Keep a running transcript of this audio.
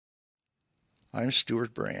I'm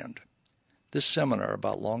Stuart Brand. This seminar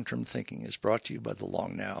about long-term thinking is brought to you by the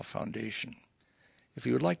Long Now Foundation. If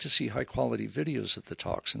you would like to see high-quality videos of the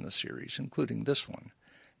talks in the series, including this one,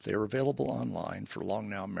 they are available online for Long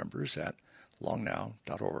Now members at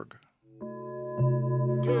longnow.org.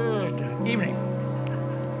 Good evening.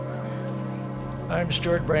 I'm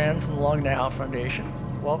Stuart Brand from the Long Now Foundation.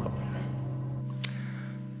 Welcome.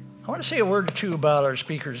 I want to say a word or two about our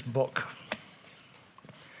speaker's book.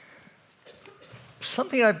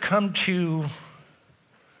 Something I've come to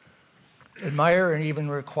admire and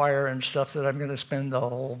even require, and stuff that I'm going to spend a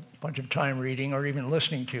whole bunch of time reading or even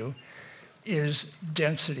listening to, is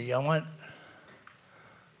density. I want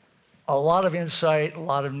a lot of insight, a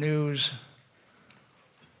lot of news,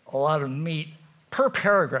 a lot of meat per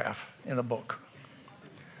paragraph in a book.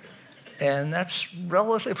 And that's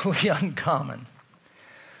relatively uncommon.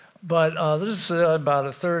 But this is about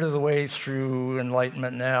a third of the way through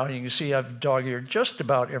Enlightenment Now. You can see I've dog-eared just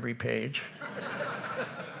about every page.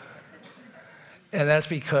 And that's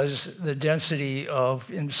because the density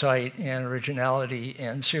of insight and originality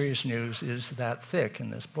and serious news is that thick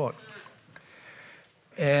in this book.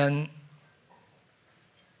 And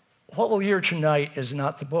what we'll hear tonight is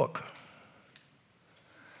not the book.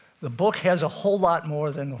 The book has a whole lot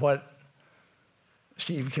more than what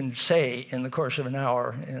Steve can say in the course of an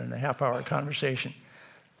hour in a half-hour conversation.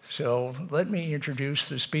 So let me introduce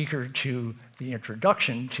the speaker to the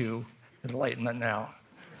introduction to Enlightenment Now.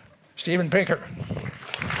 Stephen Pinker.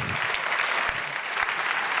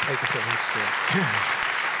 Thank you so much, Stuart.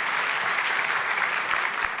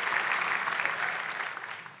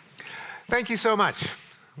 Thank you so much.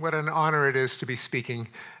 What an honor it is to be speaking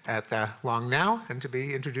at the Long Now and to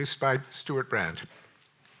be introduced by Stuart Brand.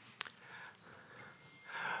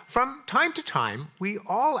 From time to time, we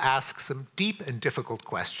all ask some deep and difficult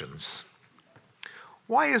questions.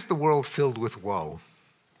 Why is the world filled with woe?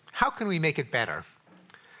 How can we make it better?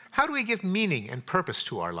 How do we give meaning and purpose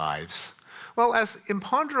to our lives? Well, as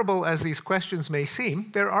imponderable as these questions may seem,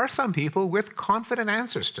 there are some people with confident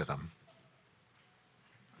answers to them.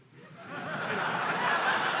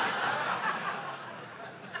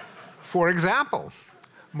 For example,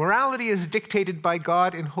 morality is dictated by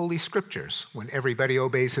God in Holy Scriptures. When everybody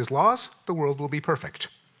obeys His laws, the world will be perfect.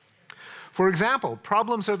 For example,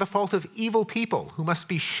 problems are the fault of evil people who must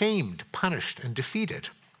be shamed, punished, and defeated.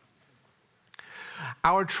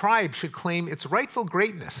 Our tribe should claim its rightful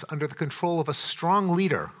greatness under the control of a strong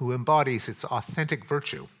leader who embodies its authentic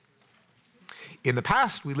virtue. In the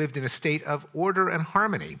past, we lived in a state of order and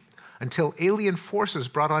harmony. Until alien forces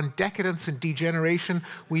brought on decadence and degeneration,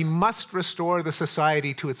 we must restore the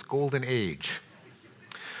society to its golden age.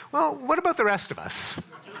 Well, what about the rest of us?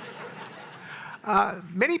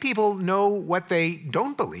 Many people know what they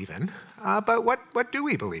don't believe in, but what do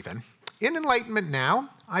we believe in? In Enlightenment Now,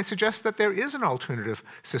 I suggest that there is an alternative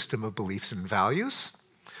system of beliefs and values,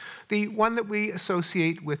 the one that we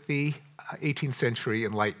associate with the 18th century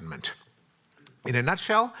Enlightenment. In a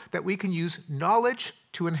nutshell, that we can use knowledge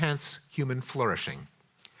to enhance human flourishing.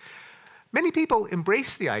 Many people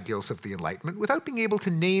embrace the ideals of the Enlightenment without being able to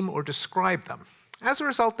name or describe them. As a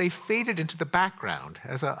result, they faded into the background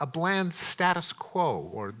as a bland status quo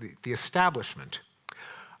or the establishment.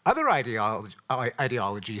 Other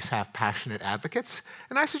ideologies have passionate advocates,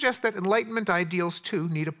 and I suggest that Enlightenment ideals, too,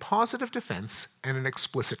 need a positive defense and an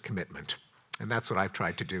explicit commitment. And that's what I've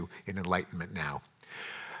tried to do in Enlightenment Now.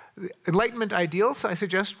 Enlightenment ideals, I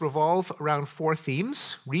suggest, revolve around four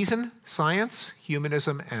themes: reason, science,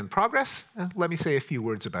 humanism, and progress. Let me say a few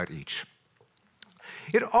words about each.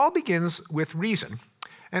 It all begins with reason,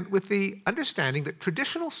 and with the understanding that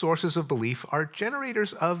traditional sources of belief are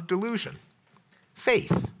generators of delusion.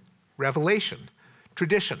 Faith, revelation,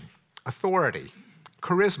 tradition, authority,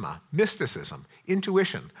 charisma, mysticism,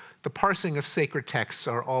 intuition, the parsing of sacred texts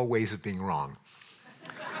are all ways of being wrong.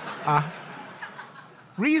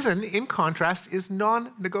 Reason, in contrast, is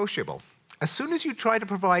non-negotiable. As soon as you try to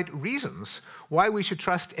provide reasons why we should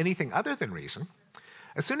trust anything other than reason,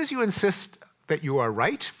 as soon as you insist that you are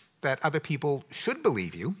right, that other people should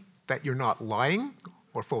believe you, that you're not lying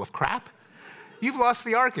or full of crap, you've lost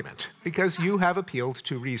the argument because you have appealed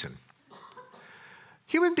to reason.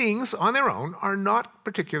 Human beings on their own are not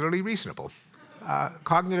particularly reasonable.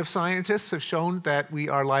 Cognitive scientists have shown that we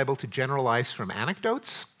are liable to generalize from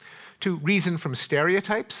anecdotes, to reason from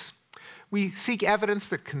stereotypes. We seek evidence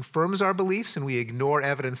that confirms our beliefs and we ignore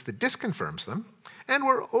evidence that disconfirms them. And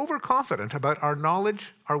we're overconfident about our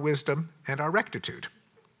knowledge, our wisdom, and our rectitude.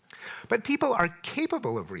 But people are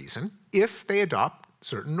capable of reason if they adopt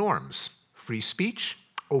certain norms: free speech,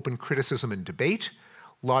 open criticism and debate,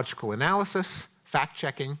 logical analysis,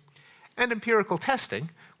 fact-checking, and empirical testing,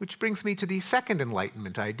 which brings me to the second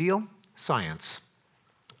Enlightenment ideal, science.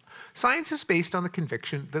 Science is based on the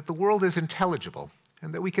conviction that the world is intelligible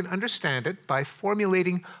and that we can understand it by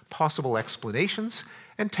formulating possible explanations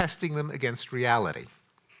and testing them against reality.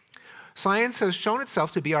 Science has shown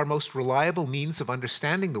itself to be our most reliable means of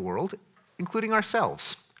understanding the world, including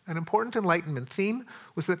ourselves. An important Enlightenment theme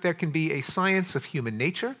was that there can be a science of human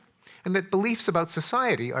nature and that beliefs about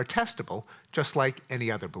society are testable, just like any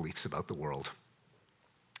other beliefs about the world.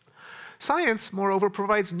 Science, moreover,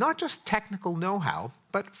 provides not just technical know-how,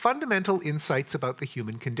 but fundamental insights about the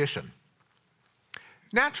human condition.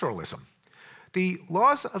 Naturalism. The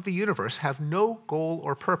laws of the universe have no goal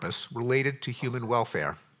or purpose related to human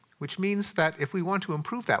welfare, which means that if we want to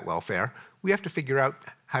improve that welfare, we have to figure out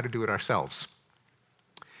how to do it ourselves.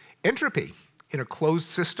 Entropy. In a closed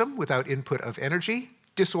system without input of energy,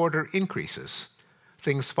 disorder increases.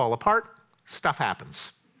 Things fall apart, stuff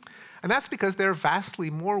happens. And that's because there are vastly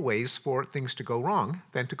more ways for things to go wrong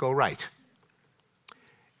than to go right.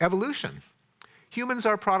 Evolution. Humans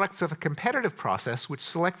are products of a competitive process which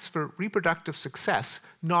selects for reproductive success,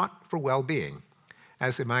 not for well-being.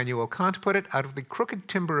 As Immanuel Kant put it, out of the crooked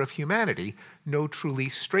timber of humanity, no truly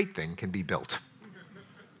straight thing can be built.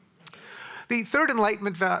 The third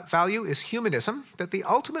Enlightenment value is humanism, that the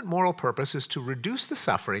ultimate moral purpose is to reduce the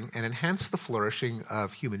suffering and enhance the flourishing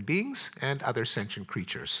of human beings and other sentient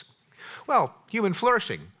creatures. Well, human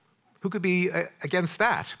flourishing, who could be against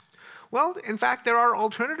that? Well, in fact, there are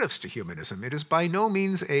alternatives to humanism. It is by no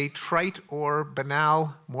means a trite or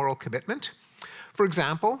banal moral commitment. For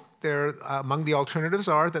example, among the alternatives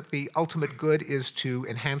are that the ultimate good is to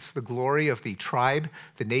enhance the glory of the tribe,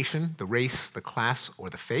 the nation, the race, the class, or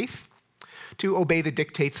the faith, to obey the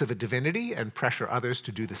dictates of a divinity and pressure others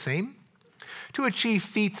to do the same, to achieve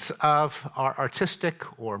feats of artistic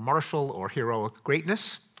or martial or heroic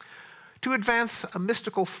greatness, to advance a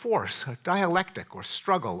mystical force, a dialectic or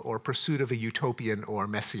struggle or pursuit of a utopian or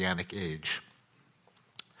messianic age.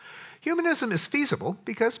 Humanism is feasible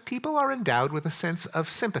because people are endowed with a sense of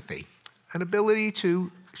sympathy, an ability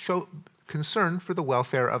to show concern for the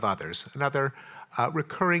welfare of others, another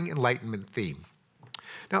recurring Enlightenment theme.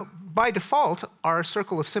 Now, by default, our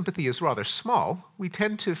circle of sympathy is rather small. We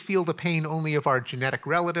tend to feel the pain only of our genetic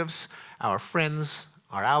relatives, our friends,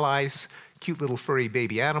 our allies, cute little furry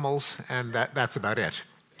baby animals, and that's about it.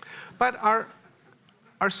 But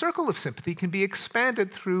our circle of sympathy can be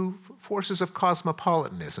expanded through forces of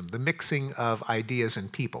cosmopolitanism, the mixing of ideas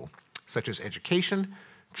and people, such as education,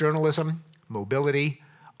 journalism, mobility,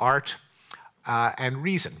 art, and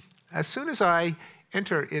reason. As soon as I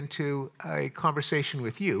enter into a conversation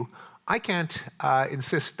with you, I can't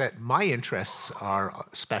insist that my interests are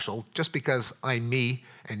special just because I'm me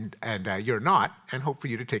and you're not, and hope for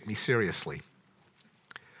you to take me seriously.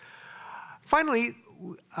 Finally,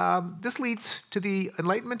 this leads to the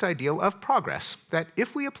Enlightenment ideal of progress, that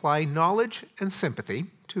if we apply knowledge and sympathy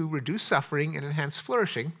to reduce suffering and enhance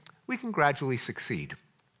flourishing, we can gradually succeed.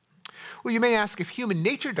 Well, you may ask, if human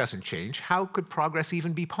nature doesn't change, how could progress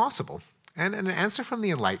even be possible? And an answer from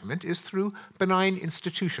the Enlightenment is through benign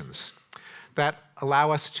institutions that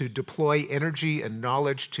allow us to deploy energy and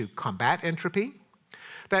knowledge to combat entropy,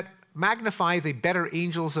 that magnify the better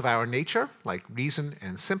angels of our nature, like reason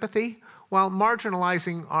and sympathy, while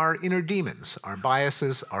marginalizing our inner demons, our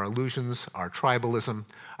biases, our illusions, our tribalism,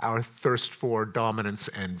 our thirst for dominance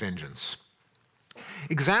and vengeance.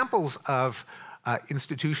 Examples of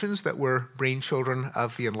institutions that were brainchildren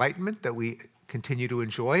of the Enlightenment that we continue to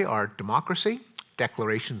enjoy are democracy,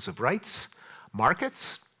 declarations of rights,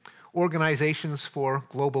 markets, organizations for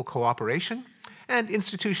global cooperation, and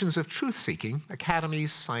institutions of truth-seeking,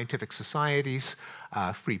 academies, scientific societies,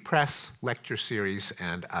 free press, lecture series,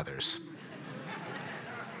 and others.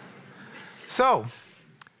 So,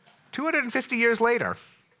 250 years later,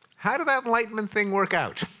 how did that Enlightenment thing work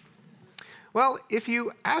out? Well, if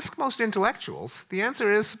you ask most intellectuals, the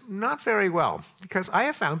answer is not very well, because I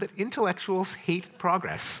have found that intellectuals hate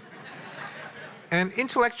progress. And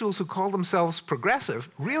intellectuals who call themselves progressive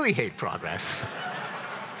really hate progress.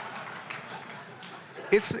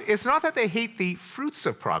 It's not that they hate the fruits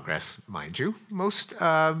of progress, mind you. Most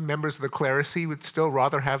members of the clerisy would still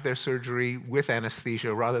rather have their surgery with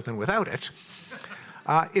anesthesia rather than without it.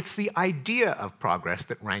 It's the idea of progress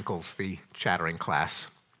that rankles the chattering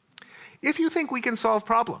class. If you think we can solve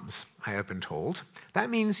problems, I have been told,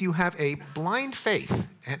 that means you have a blind faith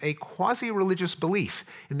and a quasi-religious belief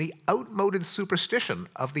in the outmoded superstition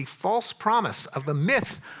of the false promise of the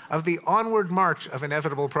myth of the onward march of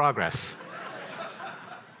inevitable progress.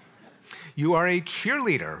 You are a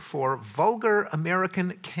cheerleader for vulgar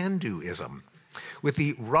American can-doism, with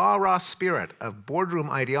the rah-rah spirit of boardroom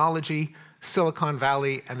ideology, Silicon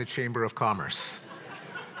Valley, and the Chamber of Commerce.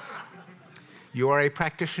 You are a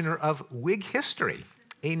practitioner of Whig history,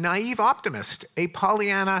 a naive optimist, a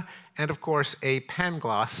Pollyanna, and of course a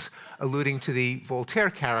Pangloss, alluding to the Voltaire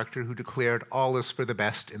character who declared all is for the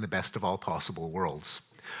best in the best of all possible worlds.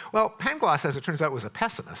 Well, Pangloss, as it turns out, was a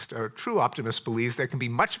pessimist. A true optimist believes there can be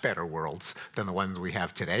much better worlds than the ones we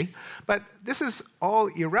have today. But this is all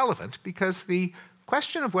irrelevant because the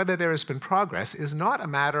question of whether there has been progress is not a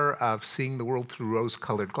matter of seeing the world through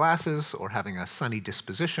rose-colored glasses or having a sunny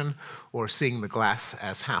disposition or seeing the glass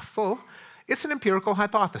as half full. It's an empirical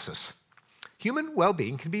hypothesis. Human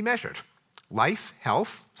well-being can be measured. Life,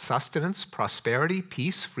 health, sustenance, prosperity,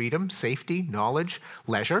 peace, freedom, safety, knowledge,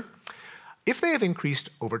 leisure. If they have increased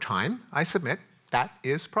over time, I submit that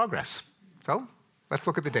is progress. So let's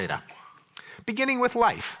look at the data. Beginning with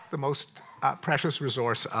life, the most precious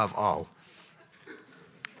resource of all.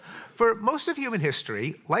 For most of human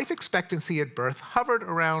history, life expectancy at birth hovered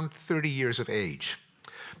around 30 years of age.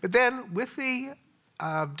 But then, with the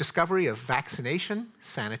discovery of vaccination,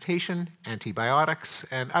 sanitation, antibiotics,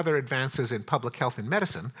 and other advances in public health and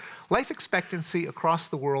medicine, life expectancy across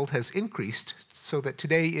the world has increased so that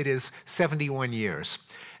today it is 71 years.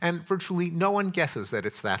 And virtually no one guesses that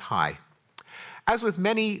it's that high. As with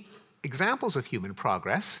many examples of human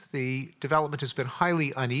progress, the development has been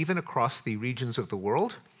highly uneven across the regions of the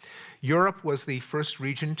world. Europe was the first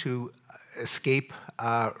region to escape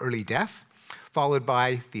early death, followed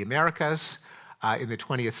by the Americas. In the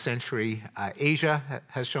 20th century, Asia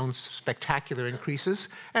has shown spectacular increases,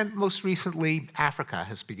 and most recently, Africa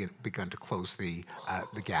has begun to close the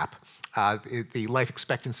gap. The life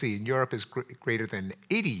expectancy in Europe is greater than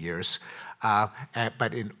 80 years,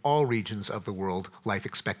 but in all regions of the world, life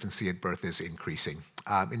expectancy at birth is increasing.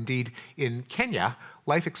 Indeed, in Kenya,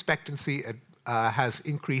 life expectancy has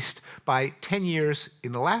increased by 10 years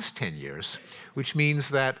in the last 10 years, which means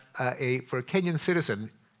that for a Kenyan citizen,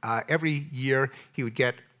 every year he would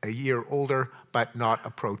get a year older but not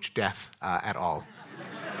approach death at all.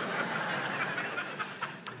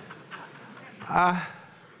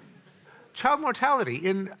 Child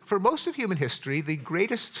mortality. For most of human history, the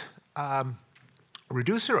greatest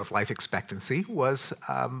reducer of life expectancy was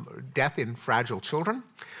death in fragile children.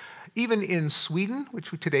 Even in Sweden,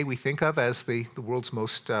 which today we think of as one of the world's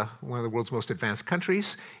most advanced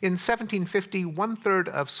countries, in 1750, 1/3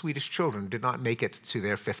 of Swedish children did not make it to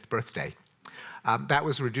their 5th birthday. That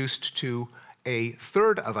was reduced to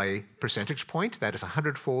 1/3 of a percentage point. That is a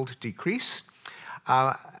 100-fold decrease.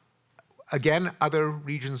 Again, other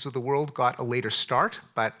regions of the world got a later start,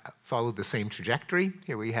 but followed the same trajectory.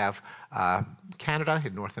 Here we have Canada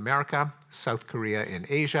in North America, South Korea in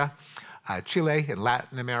Asia, Chile in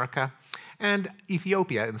Latin America, and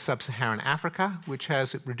Ethiopia in sub-Saharan Africa, which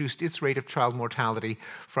has reduced its rate of child mortality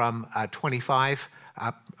from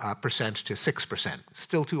 25% to 6%.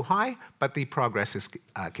 Still too high, but the progress is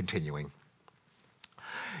continuing.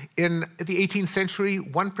 In the 18th century,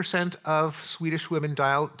 1% of Swedish women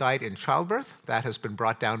died in childbirth. That has been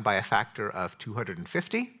brought down by a factor of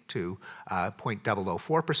 250 to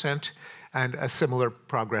 0.004%. And a similar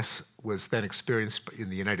progress was then experienced in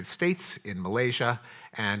the United States, in Malaysia,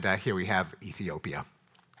 and here we have Ethiopia.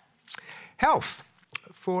 Health.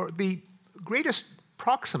 For the greatest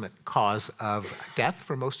proximate cause of death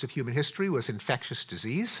for most of human history was infectious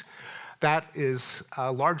disease. That is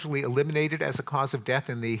largely eliminated as a cause of death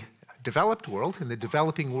in the developed world. In the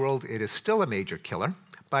developing world, it is still a major killer,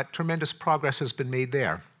 but tremendous progress has been made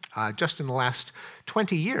there. Just in the last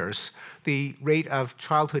 20 years, the rate of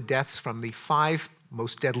childhood deaths from the 5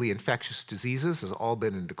 most deadly infectious diseases has all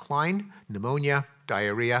been in decline: pneumonia,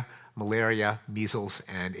 diarrhea, malaria, measles,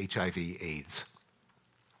 and HIV/AIDS.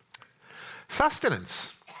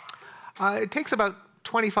 Sustenance. It takes about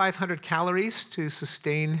 2,500 calories to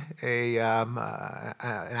sustain an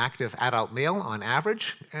active adult male on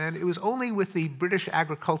average, and it was only with the British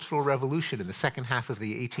agricultural revolution in the second half of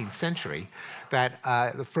the 18th century that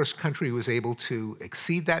the first country was able to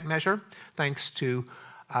exceed that measure, thanks to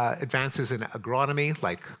advances in agronomy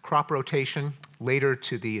like crop rotation, later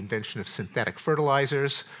to the invention of synthetic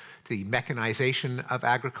fertilizers, the mechanization of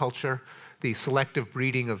agriculture, the selective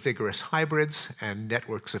breeding of vigorous hybrids, and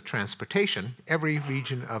networks of transportation. Every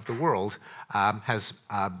region of the world has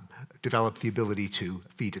developed the ability to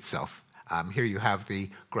feed itself. Here you have the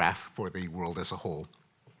graph for the world as a whole.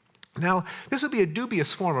 Now, this would be a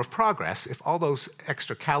dubious form of progress if all those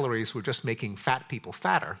extra calories were just making fat people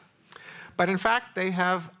fatter. But in fact, they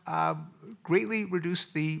have greatly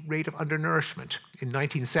reduced the rate of undernourishment. In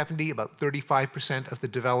 1970, about 35% of the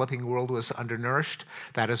developing world was undernourished.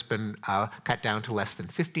 That has been cut down to less than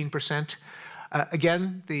 15%.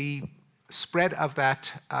 Again, the spread of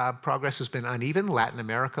that progress has been uneven. Latin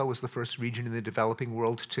America was the first region in the developing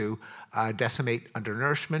world to decimate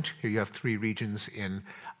undernourishment. Here you have 3 regions in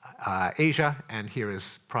Asia, and here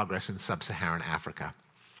is progress in sub-Saharan Africa.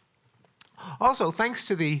 Also, thanks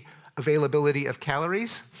to the availability of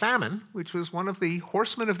calories, famine, which was one of the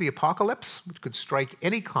horsemen of the apocalypse, which could strike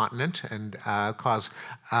any continent and cause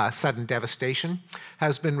sudden devastation,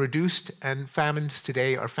 has been reduced, and famines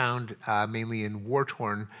today are found mainly in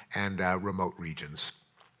war-torn and remote regions.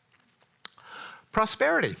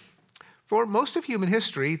 Prosperity. For most of human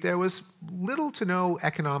history, there was little to no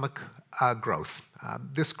economic growth.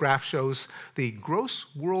 This graph shows the gross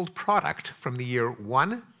world product from the year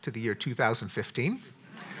 1 to the year 2015.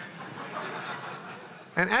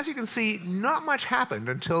 And as you can see, not much happened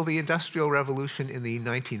until the Industrial Revolution in the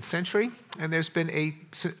 19th century, and there's been a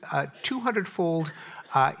 200-fold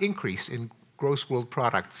increase in gross world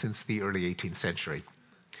product since the early 18th century.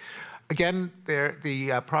 Again,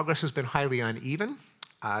 the progress has been highly uneven.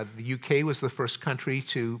 The UK was the first country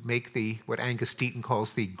to make what Angus Deaton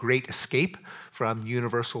calls the Great Escape from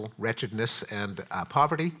universal wretchedness and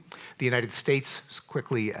poverty. The United States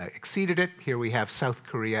quickly exceeded it. Here we have South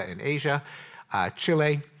Korea and Asia.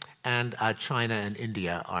 Chile and China and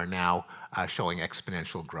India are now showing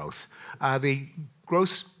exponential growth. The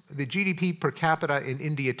GDP per capita in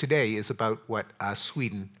India today is about what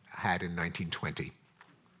Sweden had in 1920.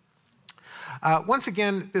 Once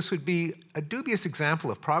again, this would be a dubious example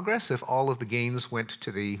of progress if all of the gains went to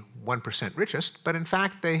the 1% richest, but in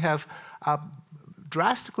fact they have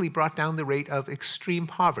drastically brought down the rate of extreme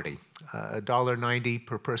poverty. $1.90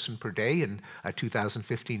 per person per day in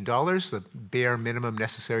 2015 dollars, the bare minimum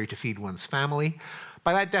necessary to feed one's family.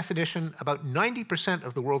 By that definition, about 90%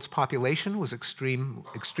 of the world's population was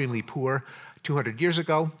extremely poor 200 years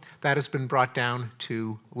ago. That has been brought down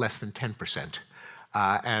to less than 10%.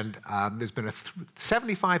 There's been a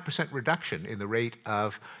 75% reduction in the rate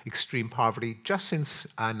of extreme poverty just since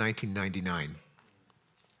 1999.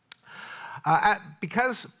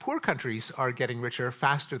 Because poor countries are getting richer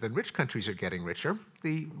faster than rich countries are getting richer,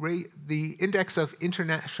 the index of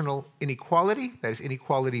international inequality, that is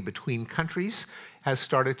inequality between countries, has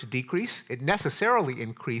started to decrease. It necessarily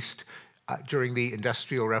increased during the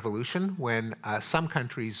Industrial Revolution when some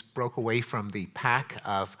countries broke away from the pack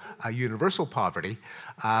of universal poverty,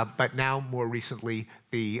 but now more recently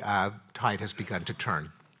the tide has begun to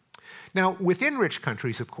turn. Now, within rich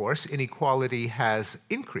countries, of course, inequality has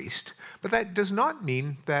increased, but that does not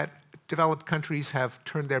mean that developed countries have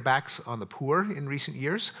turned their backs on the poor in recent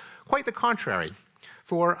years. Quite the contrary.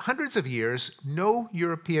 For hundreds of years, no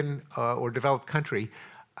European or developed country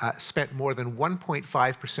spent more than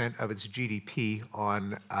 1.5% of its GDP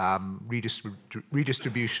on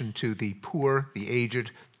redistribution to the poor, the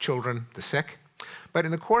aged, children, the sick. But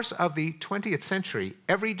in the course of the 20th century,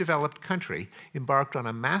 every developed country embarked on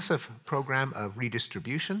a massive program of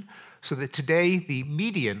redistribution, so that today the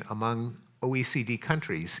median among OECD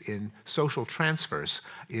countries in social transfers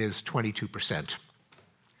is 22%.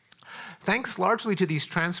 Thanks largely to these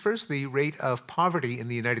transfers, the rate of poverty in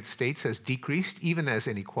the United States has decreased, even as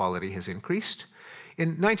inequality has increased. In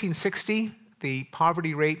 1960, the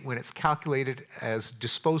poverty rate, when it's calculated as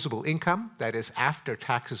disposable income, that is after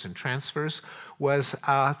taxes and transfers, was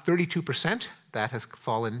 32%. That has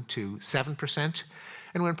fallen to 7%.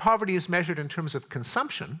 And when poverty is measured in terms of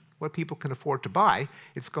consumption, what people can afford to buy,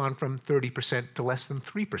 it's gone from 30% to less than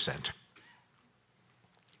 3%.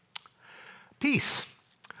 Peace.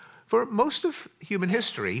 For most of human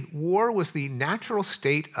history, war was the natural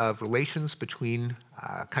state of relations between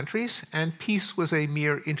countries, and peace was a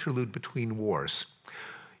mere interlude between wars.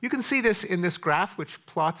 You can see this in this graph, which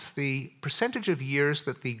plots the percentage of years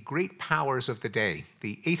that the great powers of the day,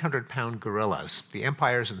 the 800-pound gorillas, the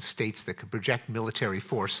empires and states that could project military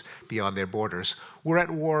force beyond their borders, were at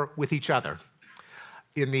war with each other.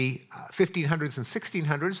 In the 1500s and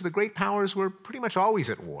 1600s, the great powers were pretty much always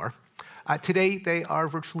at war. Today, they are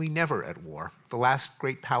virtually never at war. The last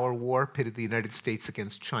great power war pitted the United States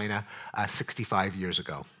against China 65 years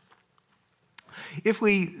ago. If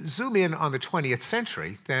we zoom in on the 20th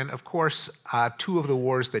century, then of course, two of the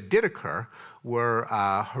wars that did occur were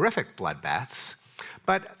horrific bloodbaths.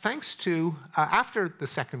 But thanks to, after the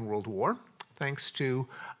Second World War, thanks to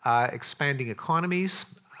expanding economies,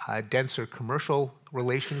 denser commercial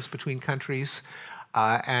relations between countries,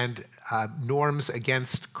 and norms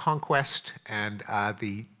against conquest and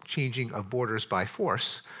the changing of borders by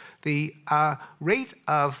force, the rate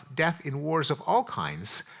of death in wars of all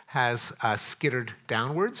kinds has skittered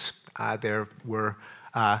downwards. There were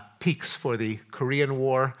peaks for the Korean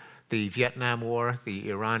War, the Vietnam War, the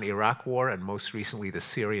Iran-Iraq War, and most recently the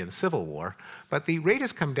Syrian Civil War. But the rate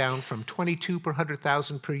has come down from 22 per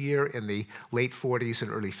 100,000 per year in the late 40s and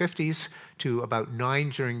early 50s to about 9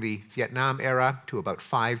 during the Vietnam era, to about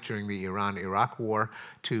 5 during the Iran-Iraq War,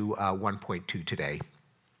 to 1.2 today.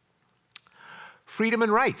 Freedom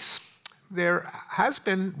and rights. There has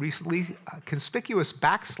been recently conspicuous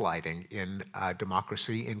backsliding in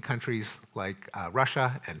democracy in countries like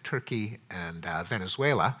Russia and Turkey and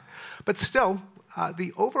Venezuela, but still,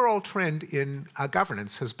 the overall trend in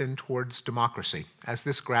governance has been towards democracy, as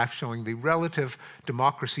this graph showing the relative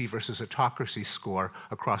democracy versus autocracy score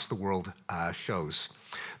across the world shows.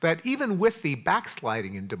 That even with the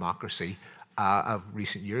backsliding in democracy of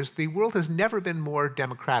recent years, the world has never been more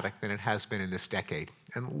democratic than it has been in this decade.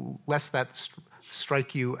 And lest that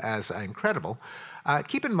strike you as incredible,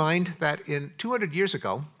 keep in mind that in 200 years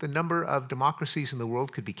ago, the number of democracies in the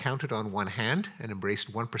world could be counted on one hand and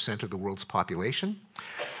embraced 1% of the world's population.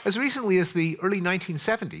 As recently as the early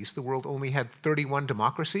 1970s, the world only had 31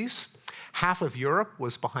 democracies. Half of Europe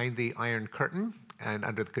was behind the Iron Curtain and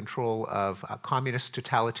under the control of communist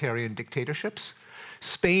totalitarian dictatorships.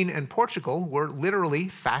 Spain and Portugal were literally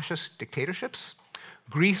fascist dictatorships.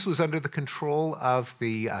 Greece was under the control of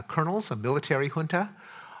the colonels, a military junta.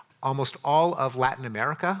 Almost all of Latin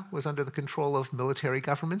America was under the control of military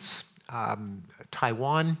governments.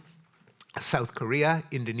 Taiwan, South Korea,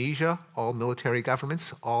 Indonesia, all military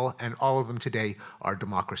governments, and all of them today are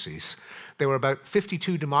democracies. There were about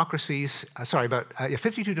 52 democracies,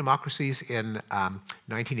 52 democracies in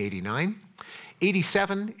 1989.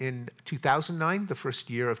 87 in 2009, the first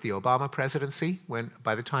year of the Obama presidency, when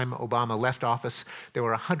by the time Obama left office, there were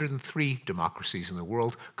 103 democracies in the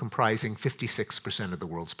world, comprising 56% of the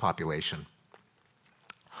world's population.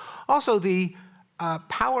 Also, the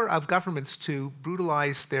power of governments to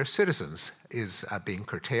brutalize their citizens is being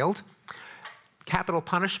curtailed. Capital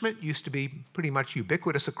punishment used to be pretty much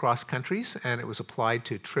ubiquitous across countries, and it was applied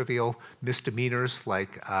to trivial misdemeanors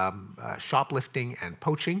like shoplifting and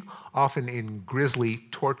poaching, often in grisly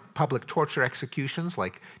public torture executions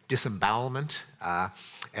like disembowelment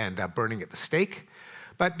and burning at the stake.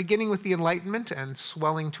 But beginning with the Enlightenment and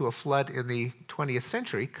swelling to a flood in the 20th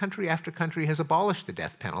century, country after country has abolished the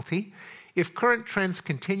death penalty. If current trends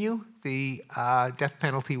continue, the death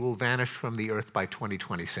penalty will vanish from the earth by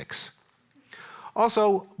 2026.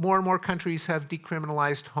 Also, more and more countries have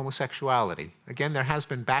decriminalized homosexuality. Again, there has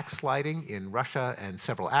been backsliding in Russia and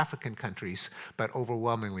several African countries, but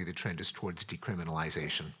overwhelmingly the trend is towards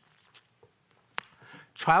decriminalization.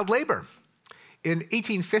 Child labor. In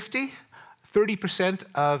 1850, 30%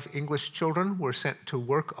 of English children were sent to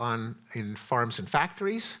work in farms and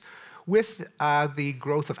factories. With the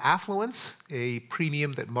growth of affluence, a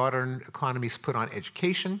premium that modern economies put on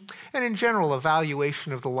education, and in general, a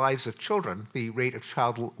valuation of the lives of children, the rate of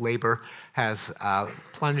child labor has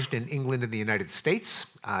plunged in England and the United States,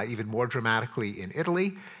 even more dramatically in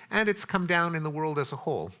Italy, and it's come down in the world as a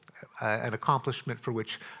whole, an accomplishment for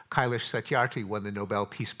which Kailash Satyarthi won the Nobel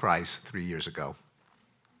Peace Prize 3 years ago.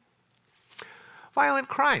 Violent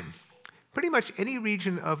crime. Pretty much any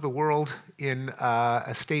region of the world in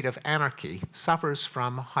a state of anarchy suffers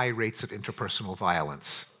from high rates of interpersonal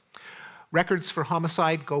violence. Records for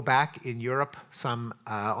homicide go back in Europe some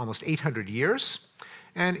almost 800 years.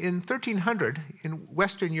 And in 1300, in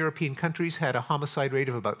Western European countries had a homicide rate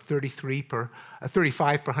of about 35 per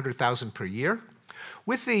 100,000 per year.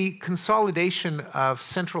 With the consolidation of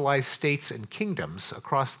centralized states and kingdoms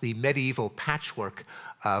across the medieval patchwork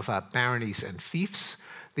of baronies and fiefs,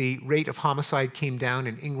 the rate of homicide came down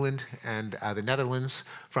in England and the Netherlands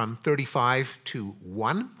from 35 to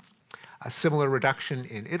 1. A similar reduction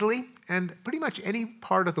in Italy, and pretty much any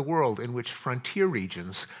part of the world in which frontier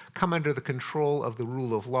regions come under the control of the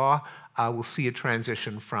rule of law will see a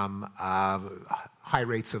transition from high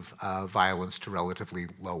rates of violence to relatively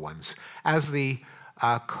low ones. As the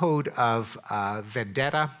code of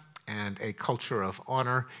vendetta and a culture of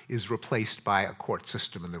honor is replaced by a court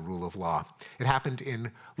system and the rule of law. It happened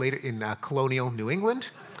later in colonial New England.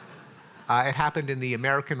 It happened in the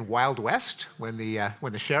American Wild West when the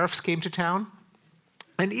sheriffs came to town.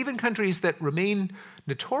 And even countries that remain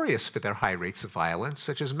notorious for their high rates of violence,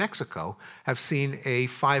 such as Mexico, have seen a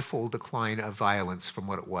 5-fold decline of violence from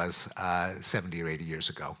what it was 70 or 80 years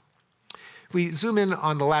ago. If we zoom in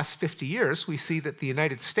on the last 50 years, we see that the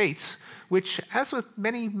United States, which, as with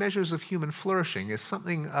many measures of human flourishing, is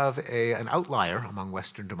something of an outlier among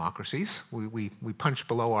Western democracies. We punch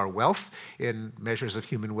below our wealth in measures of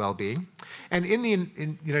human well-being. And in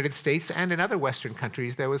the United States and in other Western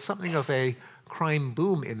countries, there was something of a crime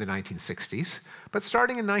boom in the 1960s. But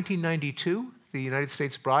starting in 1992, the United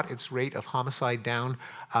States brought its rate of homicide down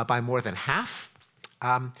by more than half.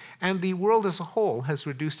 And the world as a whole has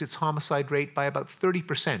reduced its homicide rate by about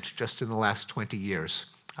 30% just in the last 20 years.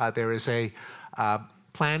 There is a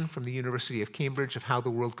plan from the University of Cambridge of how the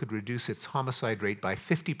world could reduce its homicide rate by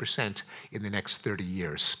 50% in the next 30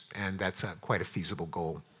 years, and that's quite a feasible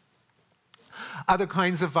goal. Other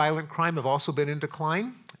kinds of violent crime have also been in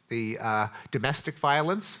decline. The domestic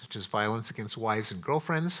violence, such as violence against wives and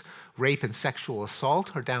girlfriends, rape and sexual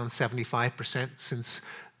assault are down 75% since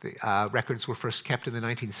the records were first kept in the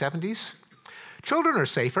 1970s. Children are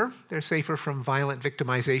safer. They're safer from violent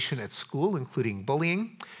victimization at school, including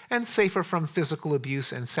bullying, and safer from physical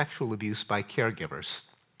abuse and sexual abuse by caregivers.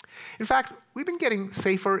 In fact, we've been getting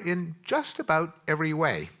safer in just about every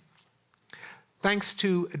way. Thanks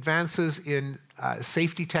to advances in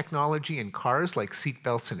safety technology in cars like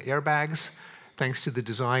seatbelts and airbags, thanks to the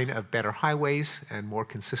design of better highways and more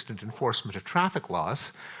consistent enforcement of traffic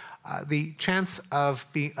laws, the chance of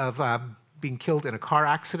being killed in a car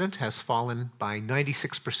accident has fallen by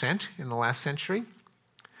 96% in the last century.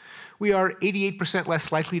 We are 88%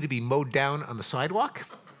 less likely to be mowed down on the sidewalk,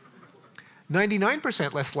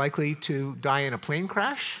 99% less likely to die in a plane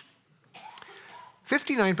crash,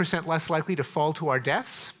 59% less likely to fall to our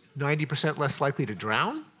deaths, 90% less likely to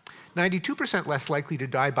drown, 92% less likely to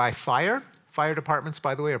die by fire. Fire departments,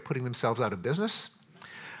 by the way, are putting themselves out of business.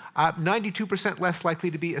 92% less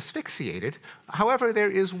likely to be asphyxiated. However,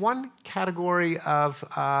 there is one category of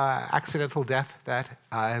accidental death that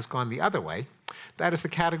has gone the other way. That is the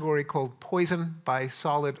category called poison by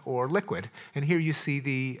solid or liquid. And here you see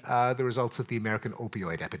the results of the American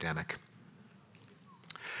opioid epidemic.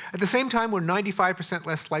 At the same time, we're 95%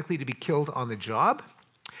 less likely to be killed on the job.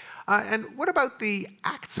 And what about the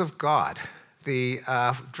acts of God? The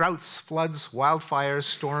droughts, floods, wildfires,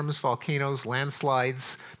 storms, volcanoes,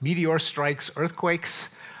 landslides, meteor strikes,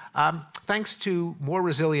 earthquakes. Thanks to more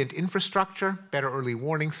resilient infrastructure, better early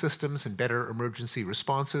warning systems, and better emergency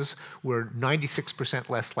responses, we're 96%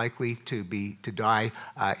 less likely to die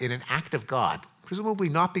in an act of God, presumably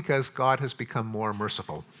not because God has become more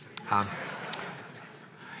merciful.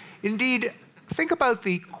 Indeed, think about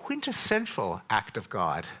the quintessential act of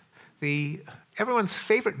God, everyone's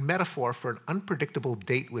favorite metaphor for an unpredictable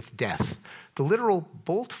date with death, the literal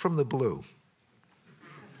bolt from the blue.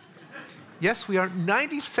 Yes, we are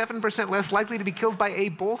 97% less likely to be killed by a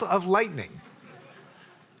bolt of lightning.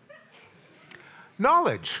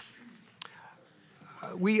 Knowledge.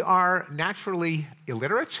 We are naturally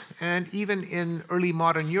illiterate, and even in early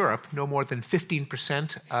modern Europe, no more than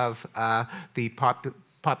 15% of the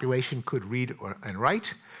population could read and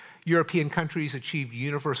write. European countries achieved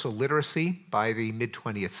universal literacy by the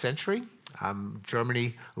mid-20th century.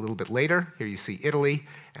 Germany a little bit later. Here you see Italy,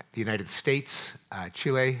 the United States,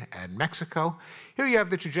 Chile, and Mexico. Here you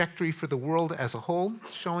have the trajectory for the world as a whole,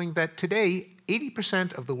 showing that today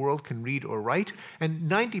 80% of the world can read or write, and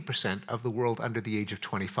 90% of the world under the age of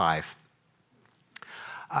 25.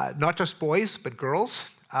 Not just boys, but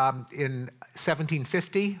girls. In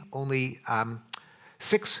 1750, only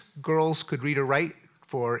 6 girls could read or write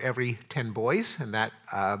for every 10 boys, and that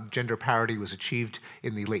gender parity was achieved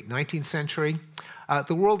in the late 19th century.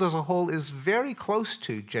 The world as a whole is very close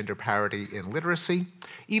to gender parity in literacy.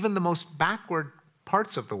 Even the most backward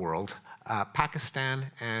parts of the world,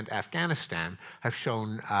 Pakistan and Afghanistan, have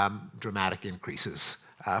shown dramatic increases,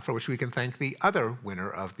 for which we can thank the other winner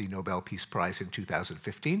of the Nobel Peace Prize in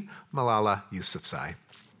 2015, Malala Yousafzai.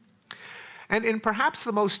 And in perhaps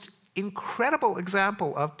the most incredible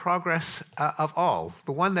example of progress of all,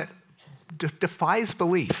 the one that defies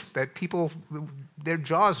belief, that people, their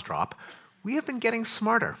jaws drop, we have been getting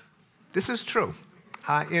smarter. This is true.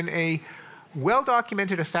 In a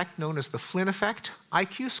well-documented effect known as the Flynn effect,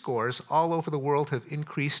 IQ scores all over the world have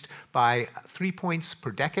increased by 3 points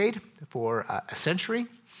per decade for a century.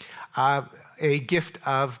 A gift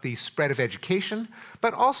of the spread of education,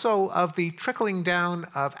 but also of the trickling down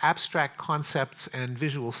of abstract concepts and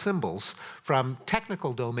visual symbols from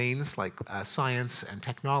technical domains like science and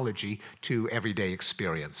technology to everyday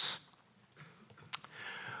experience.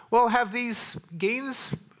 Well, have these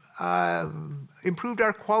gains improved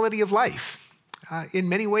our quality of life? In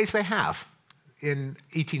many ways they have. In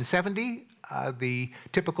 1870, the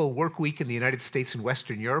typical work week in the United States and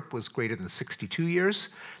Western Europe was greater than 62 years.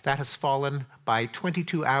 That has fallen by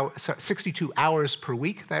 62 hours per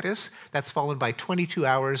week, that is. That's fallen by 22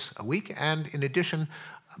 hours a week. And in addition,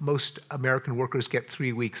 most American workers get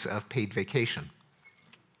 3 weeks of paid vacation.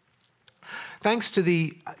 Thanks to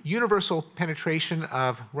the universal penetration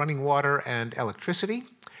of running water and electricity,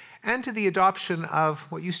 and to the adoption of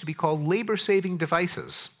what used to be called labor-saving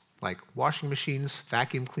devices, like washing machines,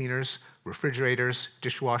 vacuum cleaners, refrigerators,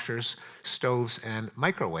 dishwashers, stoves, and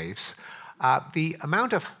microwaves, the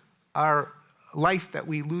amount of our life that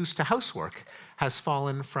we lose to housework has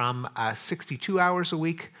fallen from 62 hours a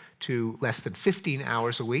week to less than 15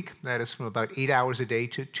 hours a week. That is from about 8 hours a day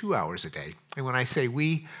to 2 hours a day. And when I say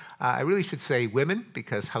we, I really should say women,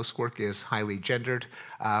 because housework is highly gendered.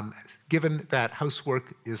 Given that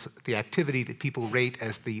housework is the activity that people rate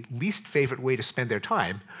as the least favorite way to spend their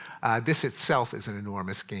time, this itself is an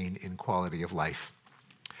enormous gain in quality of life.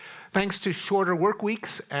 Thanks to shorter work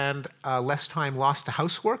weeks and less time lost to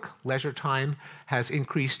housework, leisure time has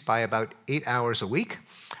increased by about 8 hours a week.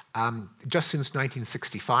 Just since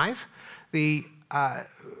 1965, the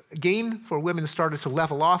gain for women started to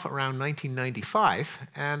level off around 1995,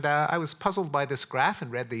 and I was puzzled by this graph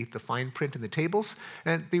and read the fine print in the tables.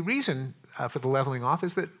 And the reason for the leveling off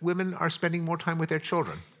is that women are spending more time with their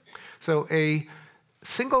children. So a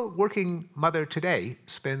single working mother today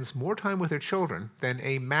spends more time with her children than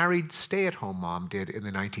a married stay-at-home mom did in the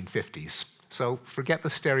 1950s. So forget the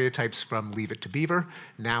stereotypes from Leave It to Beaver.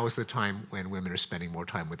 Now is the time when women are spending more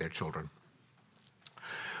time with their children.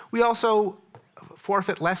 We also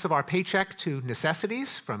forfeit less of our paycheck to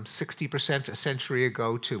necessities, from 60% a century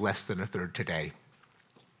ago to less than a third today.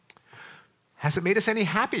 Has it made us any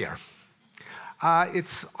happier?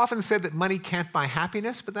 It's often said that money can't buy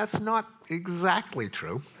happiness, but that's not exactly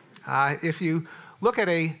true. If you look at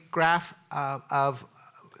a graph of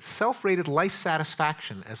self-rated life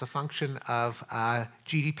satisfaction as a function of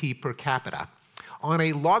GDP per capita, on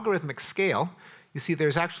a logarithmic scale, you see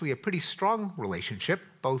there's actually a pretty strong relationship,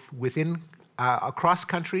 both within across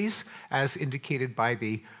countries, as indicated by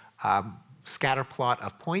the scatter plot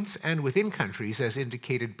of points, and within countries, as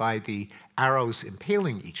indicated by the arrows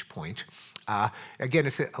impaling each point. Again,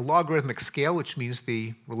 it's a logarithmic scale, which means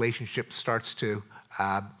the relationship starts to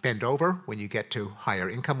bend over when you get to higher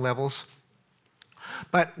income levels.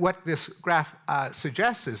 But what this graph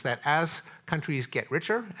suggests is that as countries get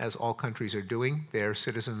richer, as all countries are doing, their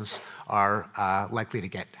citizens are likely to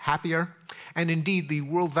get happier. And indeed, the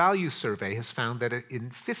World Values Survey has found that in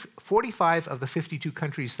 45 of the 52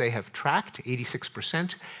 countries they have tracked,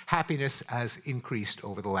 86%, happiness has increased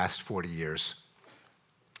over the last 40 years.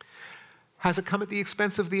 Has it come at the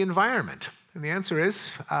expense of the environment? And the answer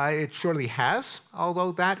is it surely has,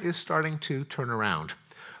 although that is starting to turn around.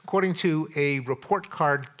 According to a report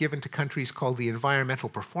card given to countries called the Environmental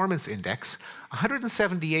Performance Index,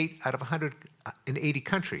 178 out of 180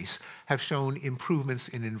 countries have shown improvements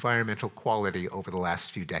in environmental quality over the last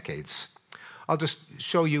few decades. I'll just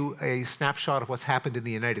show you a snapshot of what's happened in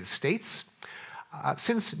the United States.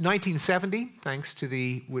 Since 1970, thanks to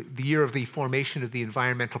the year of the formation of the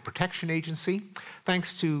Environmental Protection Agency,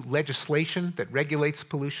 thanks to legislation that regulates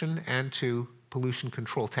pollution and to pollution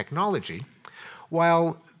control technology,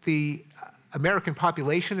 while the American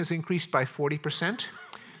population has increased by 40%,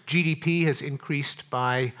 GDP has increased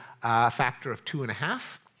by a factor of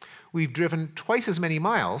 2.5. We've driven twice as many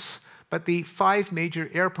miles, but the 5 major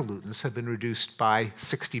air pollutants have been reduced by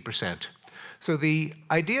 60%. So the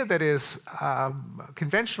idea that is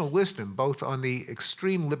conventional wisdom, both on the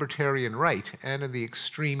extreme libertarian right and on the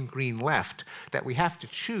extreme green left, that we have to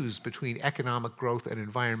choose between economic growth and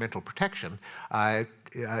environmental protection,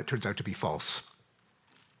 turns out to be false.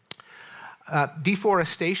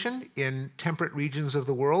 Deforestation in temperate regions of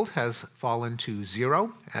the world has fallen to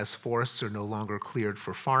 0, as forests are no longer cleared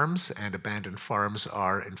for farms, and abandoned farms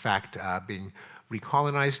are, in fact, being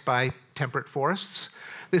recolonized by temperate forests.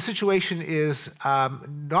 The situation is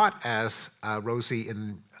not as rosy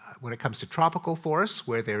when it comes to tropical forests,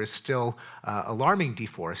 where there is still alarming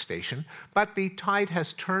deforestation, but the tide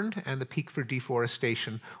has turned, and the peak for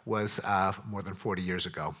deforestation was more than 40 years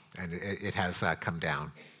ago, and it has come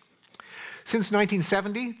down. Since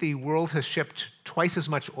 1970, the world has shipped twice as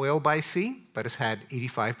much oil by sea, but has had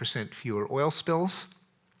 85% fewer oil spills.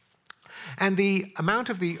 And the amount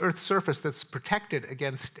of the Earth's surface that's protected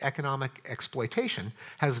against economic exploitation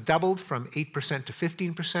has doubled from 8% to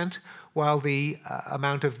 15%, while the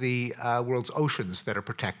amount of the world's oceans that are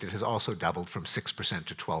protected has also doubled from 6%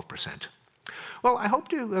 to 12%. Well, I hope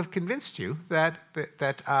to have convinced you that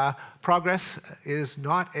progress is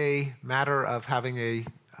not a matter of having a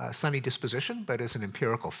sunny disposition, but is an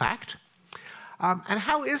empirical fact? And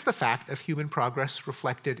how is the fact of human progress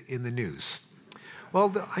reflected in the news? Well,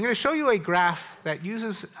 I'm going to show you a graph that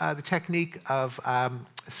uses the technique of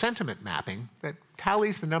sentiment mapping that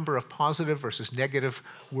tallies the number of positive versus negative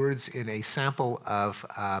words in a sample of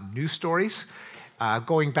news stories,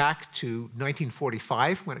 going back to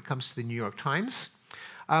 1945 when it comes to the New York Times.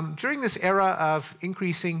 During this era of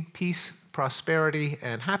increasing peace, prosperity,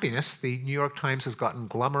 and happiness, the New York Times has gotten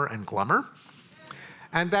glummer and glummer.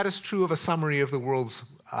 And that is true of a summary of the world's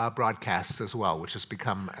broadcasts as well, which has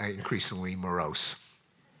become increasingly morose.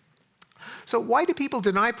 So why do people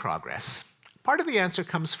deny progress? Part of the answer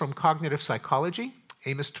comes from cognitive psychology.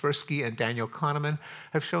 Amos Tversky and Daniel Kahneman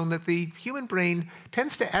have shown that the human brain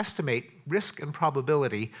tends to estimate risk and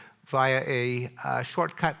probability via a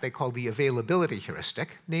shortcut they call the availability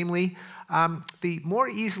heuristic. Namely, the more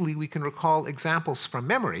easily we can recall examples from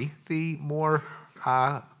memory, the more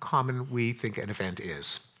common we think an event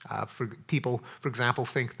is. People, for example,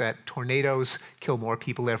 think that tornadoes kill more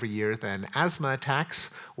people every year than asthma attacks,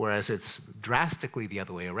 whereas it's drastically the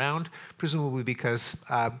other way around, presumably because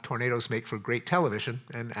tornadoes make for great television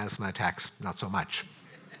and asthma attacks not so much.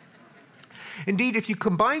 Indeed, if you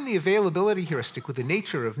combine the availability heuristic with the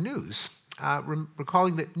nature of news,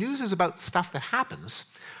 recalling that news is about stuff that happens,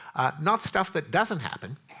 not stuff that doesn't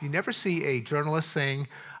happen, you never see a journalist saying,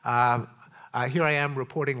 here I am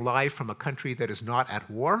reporting live from a country that is not at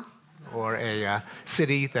war, or a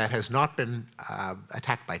city that has not been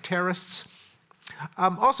attacked by terrorists.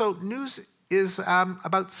 Also, news is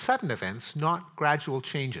about sudden events, not gradual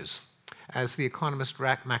changes. As the economist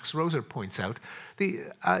Max Roser points out, the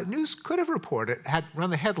news could have had run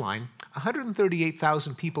the headline,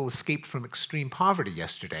 138,000 people escaped from extreme poverty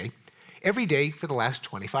yesterday, every day for the last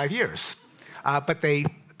 25 years. But they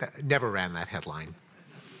never ran that headline.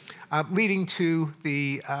 Leading to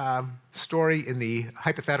the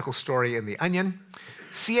hypothetical story in The Onion.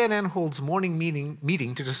 CNN holds morning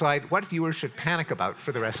meeting to decide what viewers should panic about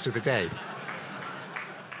for the rest of the day.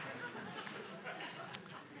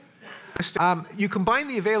 You combine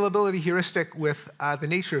the availability heuristic with the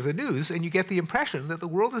nature of the news, and you get the impression that the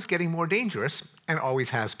world is getting more dangerous, and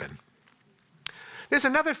always has been. There's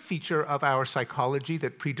another feature of our psychology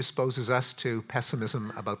that predisposes us to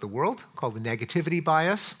pessimism about the world, called the negativity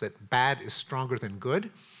bias, that bad is stronger than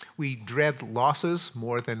good. We dread losses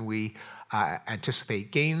more than we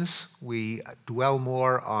anticipate gains. We dwell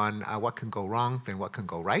more on what can go wrong than what can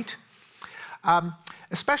go right.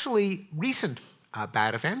 Especially recent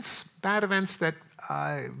bad events that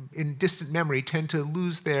in distant memory tend to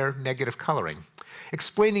lose their negative coloring.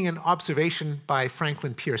 Explaining an observation by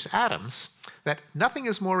Franklin Pierce Adams that nothing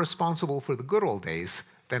is more responsible for the good old days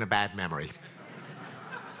than a bad memory.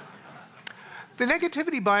 The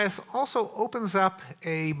negativity bias also opens up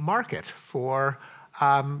a market for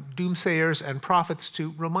doomsayers and prophets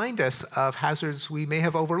to remind us of hazards we may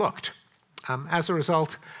have overlooked. As a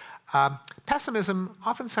result, pessimism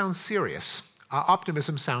often sounds serious.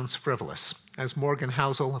 Optimism sounds frivolous. As Morgan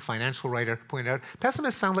Housel, a financial writer, pointed out,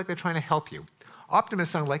 pessimists sound like they're trying to help you.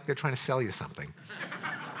 Optimists sound like they're trying to sell you something.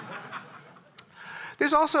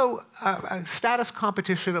 There's also a status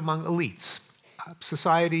competition among elites.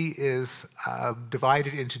 Society is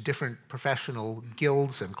divided into different professional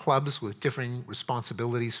guilds and clubs with differing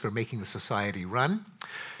responsibilities for making the society run.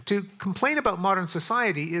 To complain about modern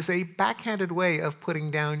society is a backhanded way of putting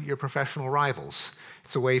down your professional rivals.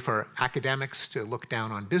 It's a way for academics to look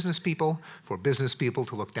down on business people, for business people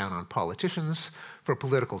to look down on politicians, for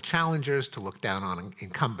political challengers to look down on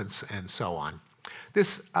incumbents, and so on.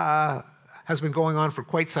 This has been going on for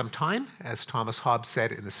quite some time, as Thomas Hobbes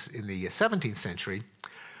said in the 17th century.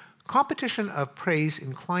 Competition of praise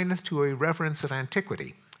inclineth to a reverence of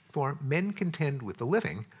antiquity, for men contend with the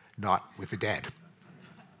living, not with the dead.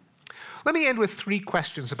 Let me end with 3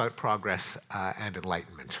 questions about progress and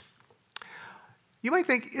enlightenment. You might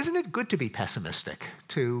think, isn't it good to be pessimistic,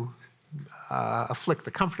 to afflict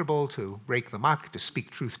the comfortable, to rake the muck, to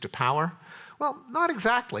speak truth to power? Well, not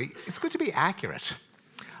exactly. It's good to be accurate.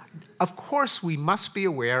 Of course, we must be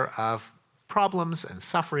aware of problems and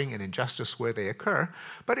suffering and injustice where they occur,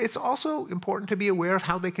 but it's also important to be aware of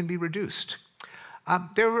how they can be reduced.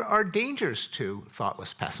 There are dangers to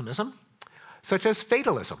thoughtless pessimism, such as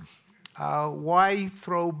fatalism. Why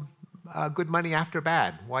throw good money after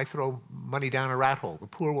bad? Why throw money down a rat hole? The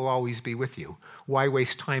poor will always be with you. Why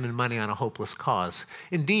waste time and money on a hopeless cause?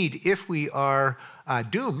 Indeed, if we are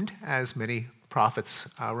doomed, as many prophets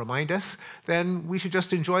remind us, then we should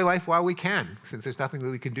just enjoy life while we can, since there's nothing that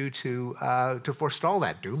we can do to forestall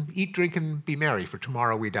that doom. Eat, drink, and be merry, for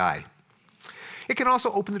tomorrow we die. It can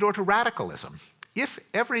also open the door to radicalism. if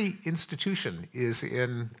every institution is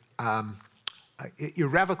in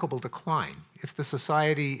irrevocable decline, if the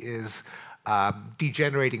society is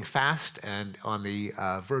degenerating fast and on the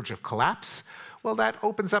verge of collapse, well, that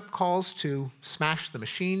opens up calls to smash the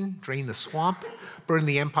machine, drain the swamp, burn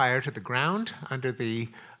the empire to the ground under the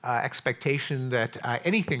expectation that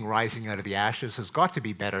anything rising out of the ashes has got to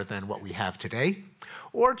be better than what we have today,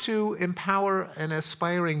 or to empower an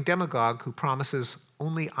aspiring demagogue who promises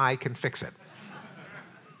only I can fix it.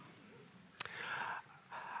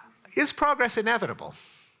 Is progress inevitable?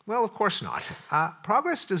 Well, of course not.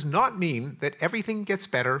 Progress does not mean that everything gets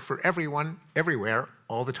better for everyone, everywhere,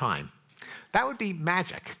 all the time. That would be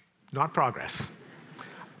magic, not progress.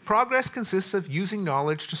 Progress consists of using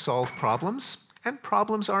knowledge to solve problems, and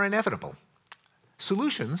problems are inevitable.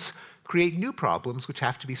 Solutions create new problems which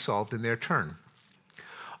have to be solved in their turn.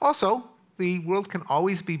 Also, the world can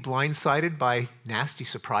always be blindsided by nasty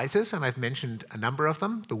surprises, and I've mentioned a number of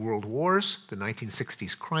them: the world wars, the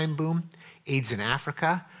 1960s crime boom, AIDS in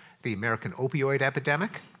Africa, the American opioid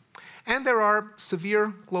epidemic. And there are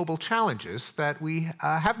severe global challenges that we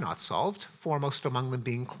have not solved, foremost among them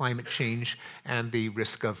being climate change and the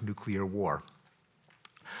risk of nuclear war.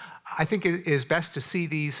 I think it is best to see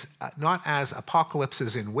these not as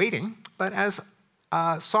apocalypses in waiting, but as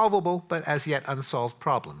solvable but as yet unsolved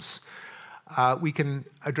problems. We can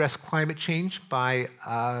address climate change by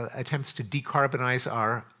attempts to decarbonize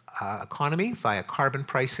our economy via carbon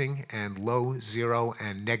pricing and low, zero,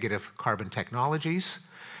 and negative carbon technologies,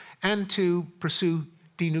 and to pursue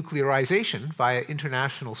denuclearization via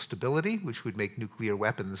international stability, which would make nuclear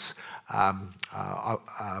weapons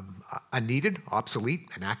unneeded, obsolete,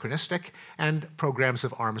 anachronistic, and programs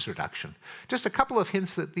of arms reduction. Just a couple of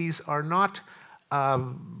hints that these are not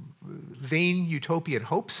vain utopian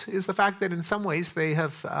hopes is the fact that in some ways they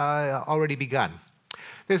have already begun.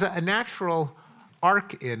 There's a natural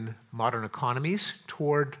arc in modern economies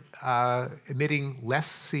toward emitting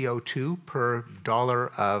less CO2 per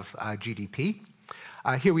dollar of GDP.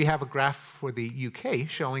 Here we have a graph for the UK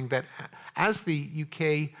showing that as the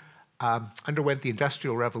UK underwent the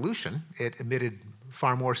Industrial Revolution, it emitted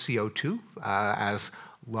far more CO2 as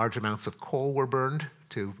large amounts of coal were burned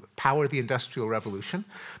to power the Industrial Revolution.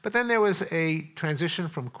 But then there was a transition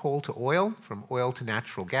from coal to oil, from oil to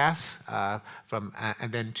natural gas,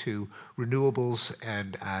 and then to renewables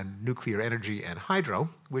and nuclear energy and hydro,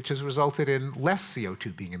 which has resulted in less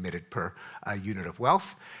CO2 being emitted per unit of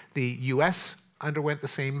wealth. The US underwent the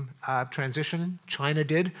same transition. China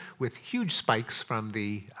did, with huge spikes from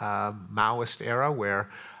the Maoist era, where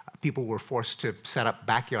people were forced to set up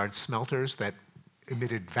backyard smelters that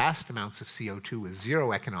emitted vast amounts of CO2 with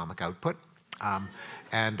zero economic output, but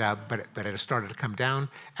it has started to come down,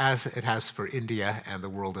 as it has for India and the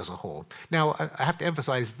world as a whole. Now, I have to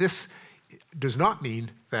emphasize, this does not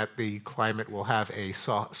mean that the climate will have a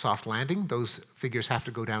soft landing. Those figures have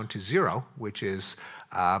to go down to zero, which is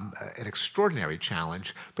an extraordinary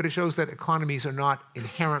challenge, but it shows that economies are not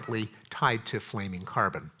inherently tied to flaming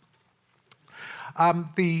carbon.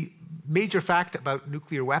 The major fact about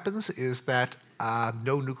nuclear weapons is that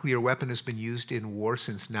no nuclear weapon has been used in war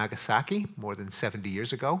since Nagasaki, more than 70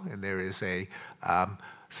 years ago, and there is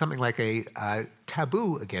something like a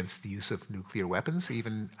taboo against the use of nuclear weapons,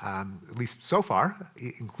 even at least so far,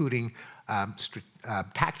 including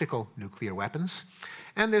tactical nuclear weapons.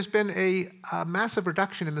 And there's been a massive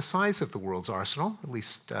reduction in the size of the world's arsenal, at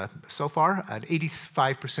least so far, an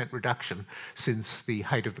 85% reduction since the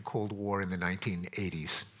height of the Cold War in the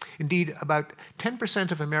 1980s. Indeed, about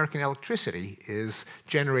 10% of American electricity is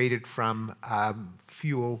generated from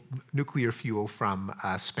nuclear fuel from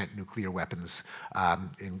spent nuclear weapons,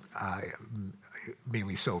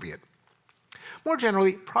 mainly Soviet. More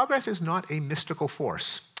generally, progress is not a mystical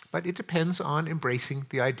force, but it depends on embracing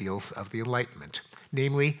the ideals of the Enlightenment,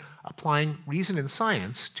 namely applying reason and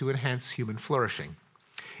science to enhance human flourishing.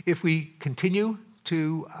 If we continue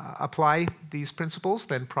to apply these principles,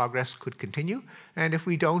 then progress could continue, and if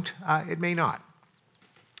we don't, it may not.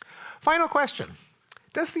 Final question: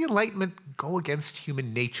 does the Enlightenment go against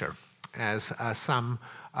human nature, as some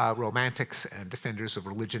romantics and defenders of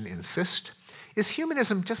religion insist? Is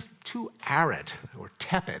humanism just too arid or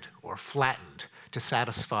tepid or flattened to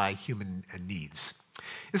satisfy human needs?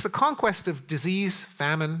 Is the conquest of disease,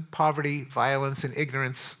 famine, poverty, violence, and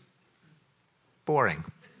ignorance boring?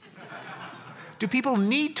 Do people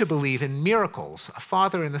need to believe in miracles, a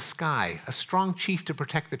father in the sky, a strong chief to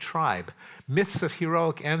protect the tribe, myths of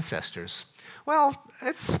heroic ancestors? Well,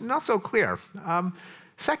 it's not so clear.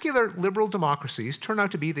 Secular liberal democracies turn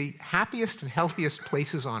out to be the happiest and healthiest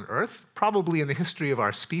places on earth, probably in the history of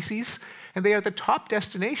our species, and they are the top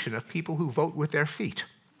destination of people who vote with their feet.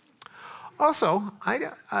 Also,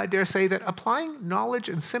 I dare say that applying knowledge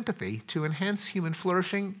and sympathy to enhance human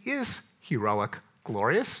flourishing is heroic,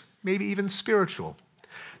 glorious, maybe even spiritual.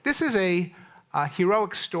 This is a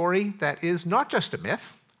heroic story that is not just a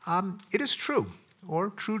myth, it is true,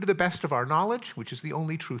 or true to the best of our knowledge, which is the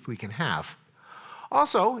only truth we can have.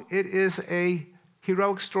 Also, it is a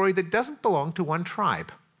heroic story that doesn't belong to one tribe,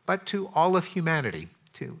 but to all of humanity,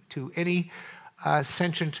 to any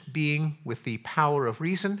sentient being with the power of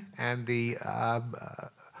reason and the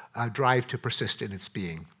drive to persist in its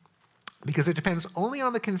being. Because it depends only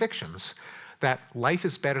on the convictions that life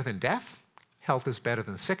is better than death, health is better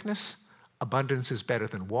than sickness, abundance is better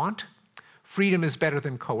than want, freedom is better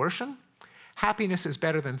than coercion, happiness is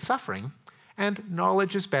better than suffering, and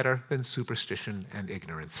knowledge is better than superstition and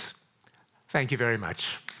ignorance. Thank you very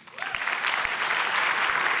much.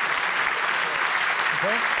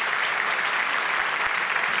 Okay.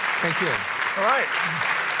 Thank you. All right.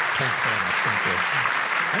 Thanks very much. Thank you.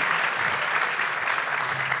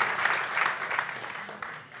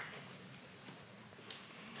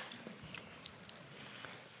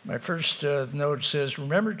 My first note says,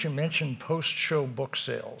 remember to mention post-show book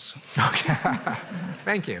sales. Okay.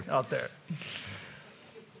 Thank you. Out there.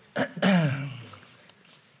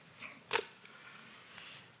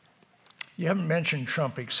 You haven't mentioned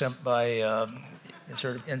Trump except by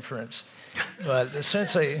sort of inference, but the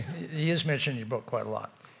sense he is mentioned in your book quite a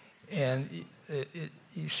lot. And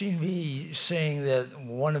you seem to be saying that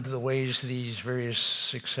one of the ways these various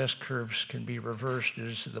success curves can be reversed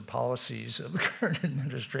is the policies of the current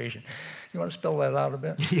administration. You want to spell that out a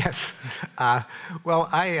bit? Yes. Well,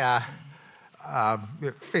 I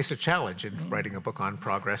faced a challenge in writing a book on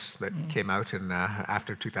progress that came out in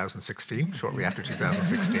after 2016, shortly after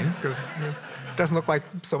 2016, because it doesn't look like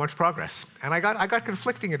so much progress. And I got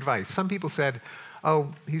conflicting advice. Some people said,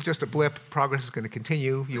 oh, he's just a blip, progress is going to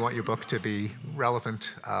continue, you want your book to be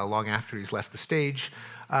relevant long after he's left the stage,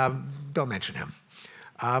 don't mention him.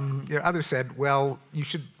 Others said, well, you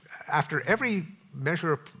should, after every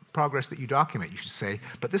measure of progress that you document, you should say,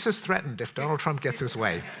 but this is threatened if Donald Trump gets his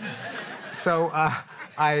way. So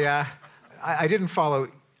I didn't follow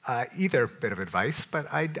either bit of advice, but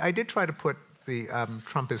I did try to put the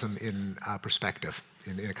Trumpism in perspective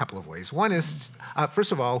in a couple of ways. One is,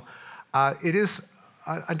 first of all, it is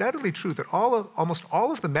undoubtedly true that almost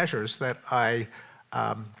all of the measures that I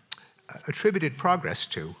attributed progress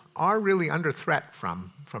to are really under threat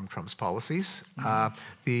from Trump's policies.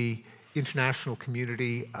 The international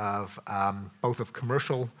community of both of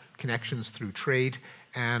commercial connections through trade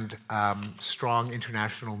and strong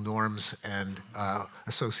international norms and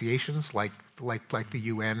associations like the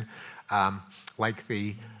UN, like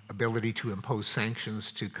the ability to impose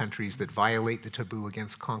sanctions to countries that violate the taboo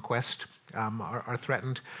against conquest are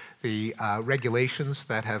threatened. The regulations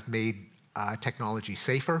that have made technology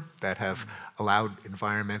safer, that have allowed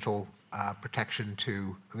environmental protection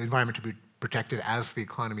the environment to be protected as the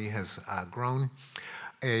economy has grown.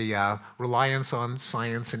 A reliance on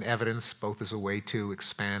science and evidence, both as a way to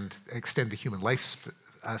extend the human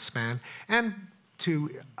lifespan, and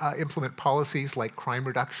to implement policies like crime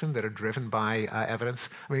reduction that are driven by evidence.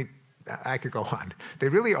 I mean, I could go on. They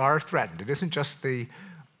really are threatened. It isn't just the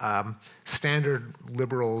standard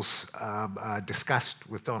liberals discussed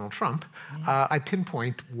with Donald Trump. I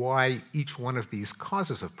pinpoint why each one of these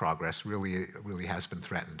causes of progress really has been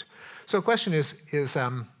threatened. So the question is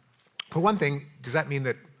for one thing, does that mean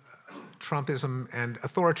that Trumpism and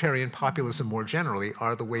authoritarian populism more generally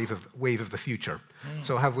are the wave of the future?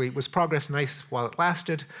 So was progress nice while it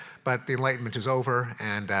lasted, but the Enlightenment is over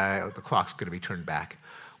and the clock's going to be turned back?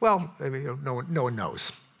 Well, I mean, no one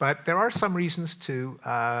knows. But there are some reasons to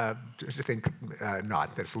think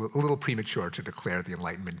not. That's a little premature to declare the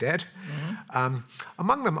Enlightenment dead.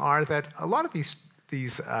 Among them are that a lot of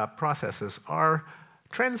these processes are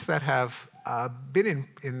trends that have been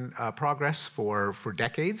in progress for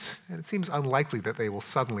decades, and it seems unlikely that they will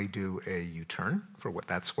suddenly do a U-turn, for what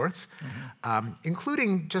that's worth,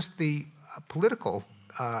 including just the political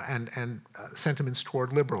and sentiments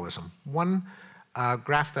toward liberalism. One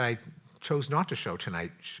graph that I chose not to show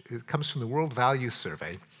tonight, it comes from the World Values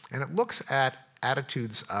Survey, and it looks at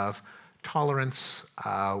attitudes of tolerance,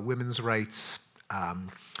 women's rights,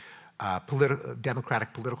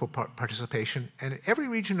 democratic political participation, and in every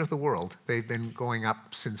region of the world, they've been going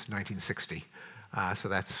up since 1960. So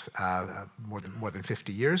that's more than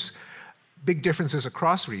 50 years. Big differences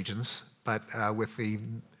across regions, but with the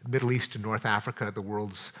Middle East and North Africa, the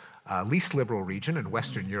world's least liberal region, and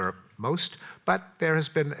Western Europe most, but there has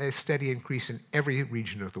been a steady increase in every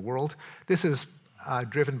region of the world. This is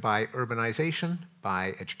driven by urbanization,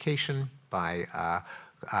 by education, by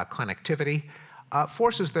connectivity,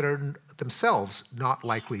 forces that are themselves not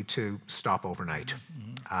likely to stop overnight.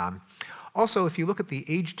 Also, if you look at the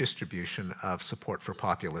age distribution of support for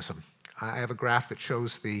populism, I have a graph that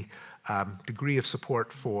shows the degree of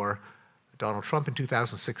support for Donald Trump in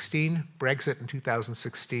 2016, Brexit in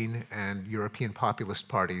 2016, and European populist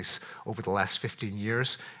parties over the last 15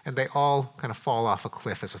 years, and they all kind of fall off a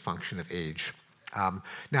cliff as a function of age.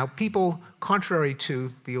 Now, people, contrary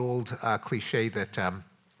to the old cliche that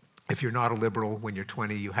if you're not a liberal when you're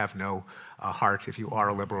 20, you have no heart. If you are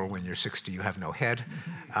a liberal when you're 60, you have no head,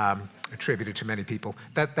 attributed to many people.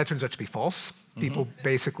 That turns out to be false. People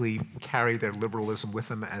basically carry their liberalism with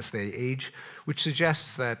them as they age, which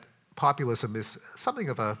suggests that populism is something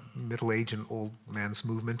of a middle-aged and old man's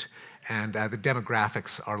movement, and the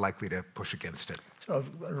demographics are likely to push against it. So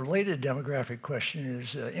a related demographic question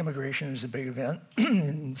is immigration is a big event,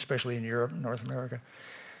 especially in Europe and North America.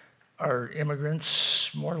 Are immigrants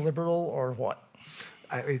more liberal or what?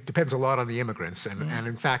 It depends a lot on the immigrants, and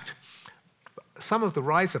in fact, some of the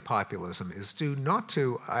rise of populism is due not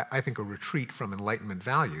to, I think, a retreat from Enlightenment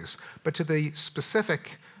values, but to the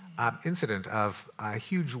specific incident of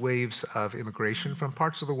huge waves of immigration from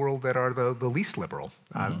parts of the world that are the least liberal,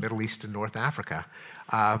 Middle East and North Africa,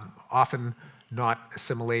 often not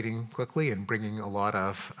assimilating quickly and bringing a lot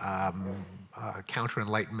of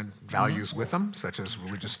counter-Enlightenment values with them, such as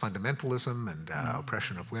religious fundamentalism and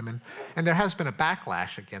oppression of women. And there has been a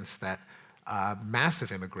backlash against that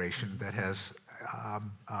massive immigration that has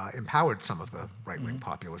empowered some of the right-wing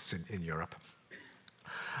populists in Europe.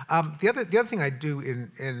 The other thing I do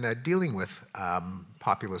in dealing with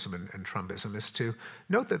populism and Trumpism is to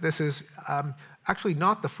note that this is actually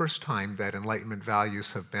not the first time that Enlightenment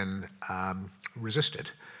values have been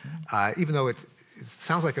resisted, even though it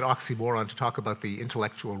sounds like an oxymoron to talk about the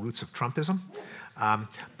intellectual roots of Trumpism. At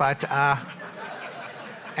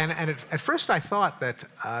first I thought that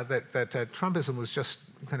Trumpism was just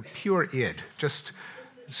kind of pure id, just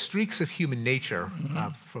streaks of human nature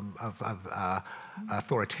of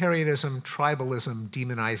authoritarianism, tribalism,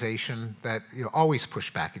 demonization that always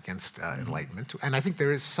push back against Enlightenment. And I think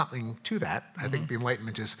there is something to that. I think the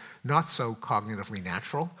Enlightenment is not so cognitively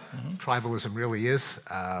natural. Tribalism really is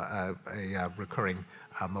a recurring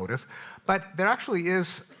motive. But there actually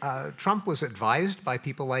is, Trump was advised by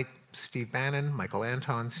people like Steve Bannon, Michael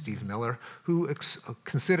Anton, Steve Miller, who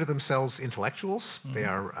consider themselves intellectuals. They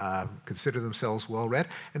are consider themselves well-read,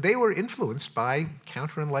 and they were influenced by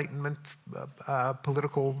counter-Enlightenment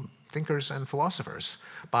political thinkers and philosophers,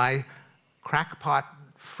 by crackpot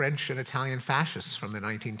French and Italian fascists from the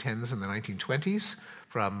 1910s and the 1920s,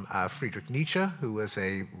 from Friedrich Nietzsche, who was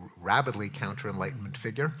a rabidly counter-Enlightenment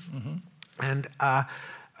figure, and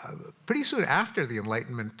pretty soon after the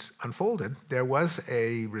Enlightenment unfolded, there was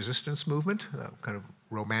a resistance movement, kind of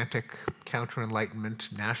romantic, counter-Enlightenment,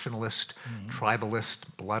 nationalist, tribalist,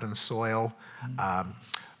 blood and soil,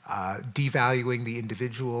 devaluing the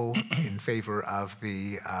individual in favor of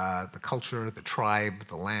the culture, the tribe,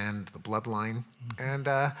 the land, the bloodline. And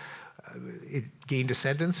it gained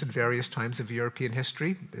ascendance in various times of European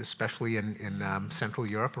history, especially in Central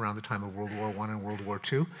Europe around the time of World War I and World War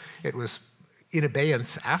II. It was in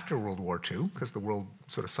abeyance after World War II, because the world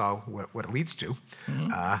sort of saw what it leads to.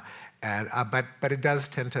 But it does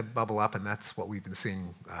tend to bubble up, and that's what we've been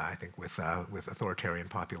seeing, I think, with authoritarian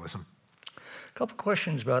populism. A couple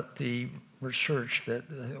questions about the research that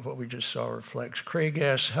what we just saw reflects. Craig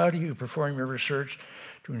asks, how do you perform your research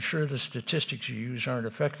to ensure the statistics you use aren't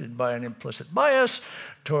affected by an implicit bias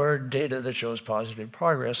toward data that shows positive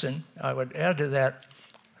progress? And I would add to that,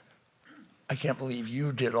 I can't believe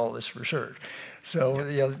you did all this research.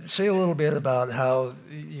 So say a little bit about how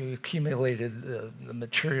you accumulated the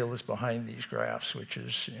material that's behind these graphs, which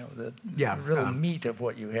is the real meat of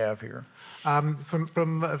what you have here.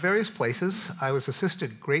 From various places, I was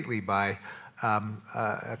assisted greatly by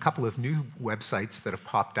a couple of new websites that have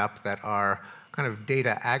popped up that are kind of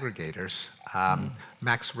data aggregators.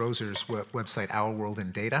 Max Roser's website, Our World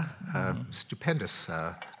in Data, stupendous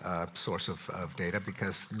source of data,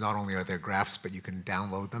 because not only are there graphs, but you can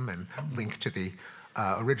download them and link to the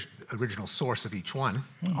original source of each one.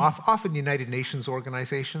 Often United Nations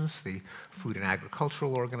organizations, the Food and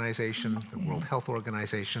Agricultural Organization, the World Health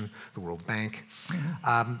Organization, the World Bank.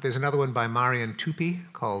 There's another one by Marian Tupy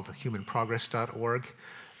called humanprogress.org.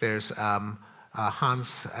 There's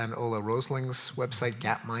Hans and Ola Rosling's website,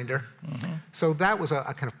 Gapminder. So that was a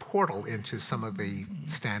kind of portal into some of the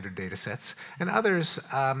standard data sets. And others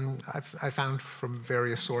I found from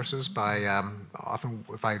various sources by, often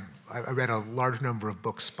if I read a large number of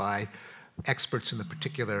books by experts in the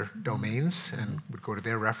particular domains and would go to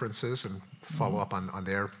their references and follow up on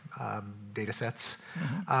their data sets.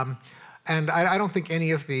 And I don't think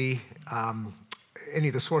any of the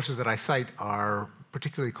sources that I cite are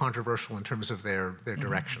particularly controversial in terms of their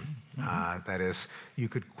direction. That is, you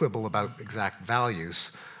could quibble about exact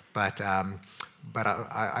values, but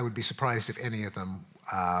I would be surprised if any of them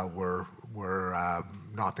were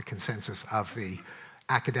not the consensus of the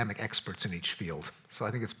academic experts in each field. So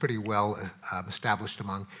I think it's pretty well established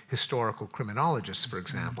among historical criminologists, for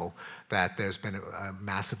example, that there's been a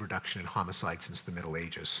massive reduction in homicide since the Middle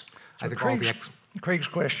Ages. So I think Craig's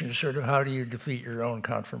question is sort of, how do you defeat your own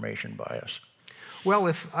confirmation bias? Well,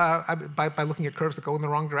 if by looking at curves that go in the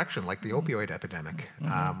wrong direction, like the opioid epidemic,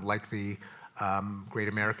 like the great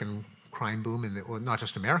American crime boom, well, not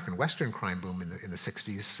just American, Western crime boom in the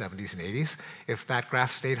 60s, 70s, and 80s, if that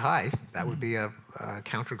graph stayed high, that would be a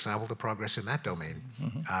counterexample to progress in that domain.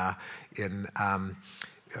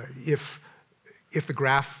 If the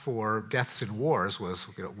graph for deaths in wars was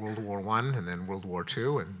World War I and then World War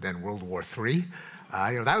II and then World War III,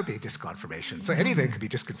 that would be a disconfirmation. So anything could be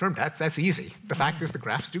disconfirmed. That's easy. The fact is the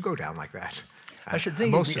graphs do go down like that. I should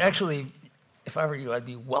think actually, if I were you, I'd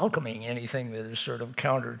be welcoming anything that is sort of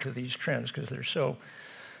counter to these trends because they're so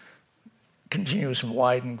continuous and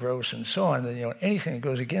wide and gross and so on. That, anything that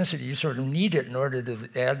goes against it, you sort of need it in order to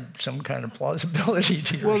add some kind of plausibility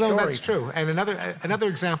to your story. Well, no, that's true. And another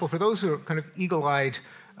example for those who are kind of eagle-eyed,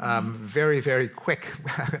 very, very quick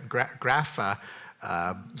graph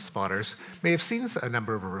spotters may have seen a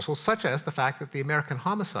number of reversals, such as the fact that the American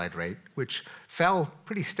homicide rate, which fell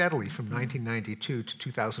pretty steadily from 1992 to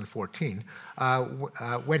 2014,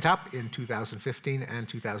 went up in 2015 and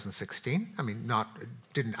 2016. I mean,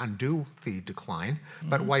 didn't undo the decline,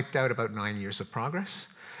 but wiped out about 9 years of progress.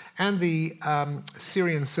 And the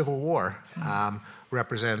Syrian civil war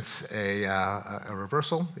represents a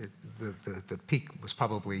reversal. The peak was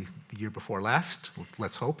probably the year before last,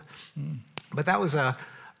 let's hope. But that was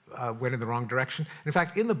went in the wrong direction. In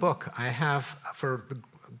fact, in the book, I have, for the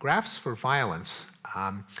graphs for violence,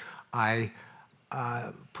 I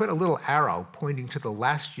put a little arrow pointing to the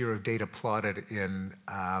last year of data plotted in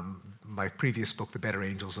my previous book, The Better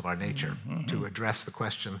Angels of Our Nature, to address the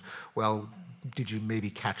question, well, did you maybe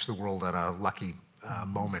catch the world at a lucky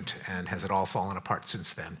moment, and has it all fallen apart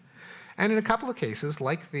since then? And in a couple of cases,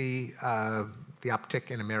 like the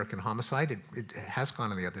uptick in American homicide, it has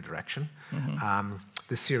gone in the other direction.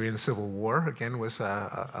 The Syrian civil war, again, was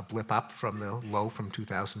a blip up from the low from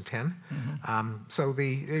 2010. So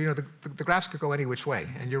the graphs could go any which way.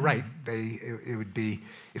 And you're right, it would be,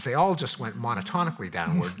 if they all just went monotonically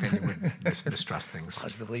downward, then you would mistrust things.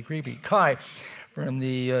 Positively creepy. Kai, from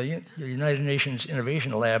the United Nations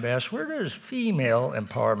Innovation Lab, asks, where does female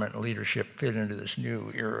empowerment and leadership fit into this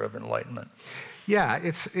new era of enlightenment? Yeah,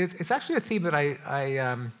 it's actually a theme that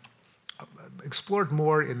I explored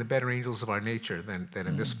more in The Better Angels of Our Nature than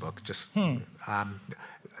in this book. Just the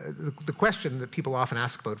question that people often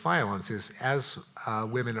ask about violence is, as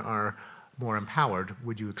women are more empowered,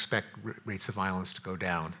 would you expect rates of violence to go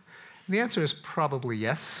down? And the answer is probably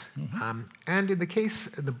yes. And in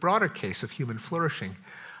the broader case of human flourishing,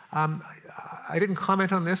 I didn't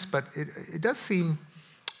comment on this, but it does seem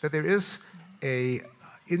that there is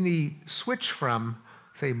in the switch from,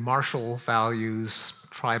 say, martial values,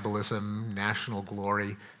 tribalism, national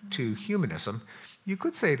glory, to humanism, you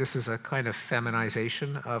could say this is a kind of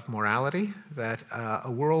feminization of morality, that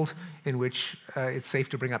a world in which it's safe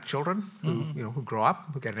to bring up children who grow up,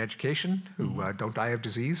 who get an education, who don't die of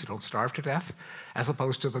disease, who don't starve to death, as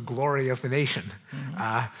opposed to the glory of the nation.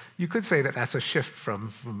 You could say that that's a shift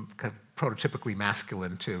from kind of prototypically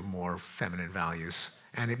masculine to more feminine values.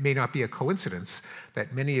 And it may not be a coincidence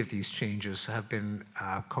that many of these changes have been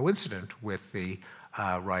coincident with the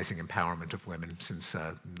rising empowerment of women since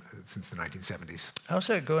the 1970s. How's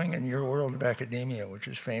that going in your world of academia, which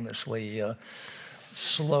is famously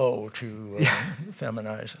slow to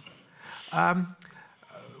feminize?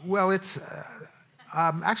 Well, it's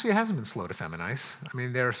actually it hasn't been slow to feminize. I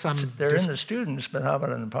mean, there are some. They're in the students, but how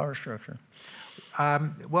about in the power structure?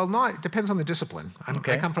 Well, no, it depends on the discipline.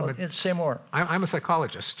 I come from say more. I'm a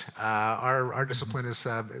psychologist. Our discipline is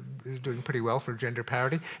doing pretty well for gender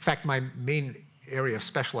parity. In fact, my main area of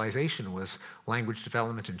specialization was language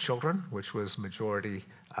development in children, which was majority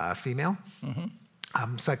female.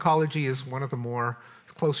 Psychology is one of the more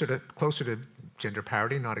closer to gender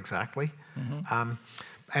parity, not exactly.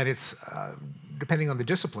 And it's, depending on the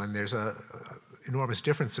discipline, there's enormous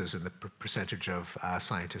differences in the percentage of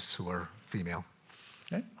scientists who are female.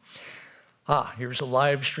 Okay. Here's a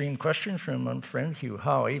live stream question from my friend Hugh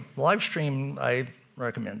Howey. Live stream, I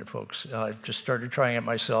recommend to folks. I just started trying it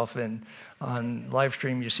myself, and on live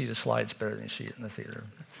stream, you see the slides better than you see it in the theater.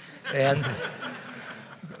 And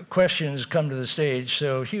questions come to the stage.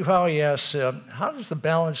 So Hugh Howey asks, how does the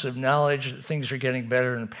balance of knowledge that things are getting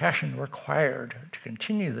better and the passion required to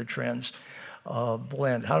continue the trends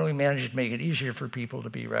blend? How do we manage to make it easier for people to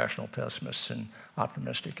be rational pessimists and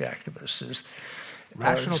optimistic activists?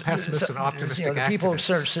 Rational pessimists and optimistic activists. The people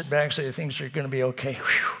sort of sit back and say things are going to be okay.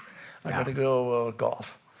 Whew, I'm going to go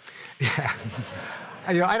golf. Yeah.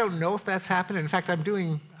 I don't know if that's happened. In fact, I'm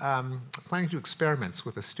planning to do experiments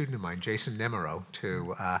with a student of mine, Jason Nemero,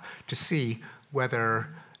 to see whether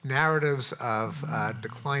narratives of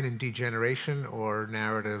decline and degeneration or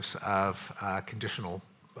narratives of conditional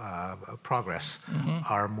progress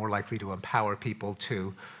are more likely to empower people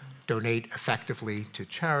to donate effectively to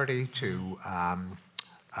charity, to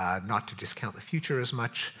not to discount the future as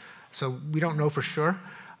much. So we don't know for sure.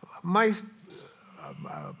 My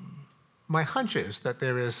hunch is that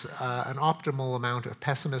there is an optimal amount of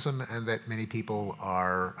pessimism and that many people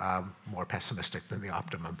are more pessimistic than the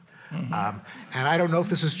optimum. And I don't know if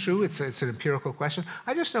this is true. It's an empirical question.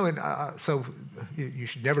 I just know, so you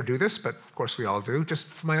should never do this, but of course we all do, just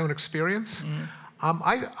from my own experience.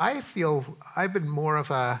 I feel I've been more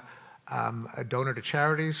of a donor to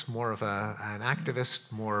charities, more of an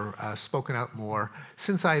activist, more spoken out more,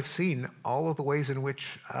 since I've seen all of the ways in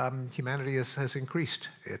which humanity has increased.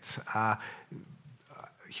 It's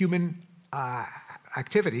human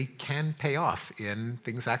activity can pay off in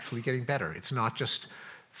things actually getting better. It's not just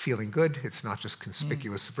feeling good, it's not just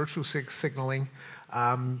conspicuous virtue signaling,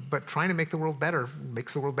 but trying to make the world better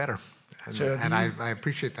makes the world better. And I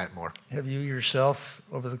appreciate that more. Have you yourself,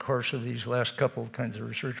 over the course of these last couple of kinds of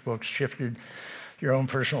research books, shifted your own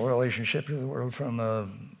personal relationship to the world from a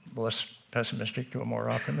less pessimistic to a more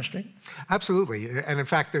optimistic? Absolutely. And in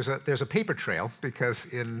fact, there's a paper trail, because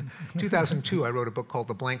in 2002, I wrote a book called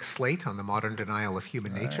The Blank Slate on the Modern Denial of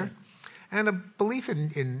Human Nature. And a belief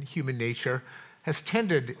in human nature has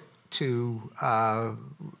tended to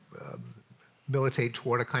militate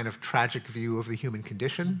toward a kind of tragic view of the human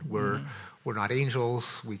condition. We're not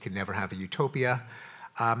angels, we can never have a utopia.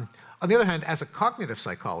 On the other hand, as a cognitive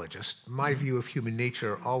psychologist, my view of human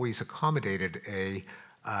nature always accommodated a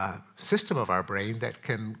system of our brain that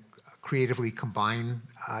can creatively combine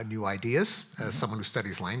new ideas. As someone who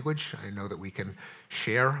studies language, I know that we can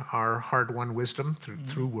share our hard-won wisdom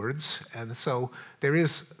through words, and so there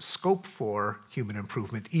is scope for human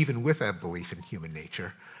improvement even with a belief in human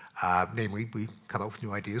nature. Namely, we come up with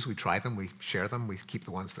new ideas, we try them, we share them, we keep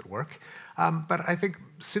the ones that work. But I think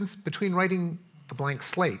between writing The Blank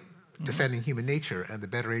Slate, Defending Human Nature, and The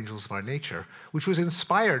Better Angels of Our Nature, which was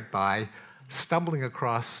inspired by stumbling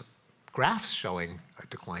across graphs showing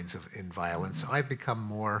declines in violence, I've become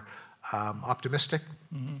more optimistic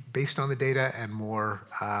based on the data and more,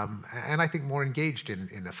 and I think more engaged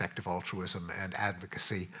in effective altruism and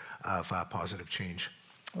advocacy of positive change.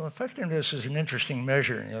 Well, effectiveness is an interesting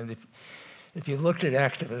measure. If you looked at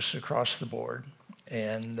activists across the board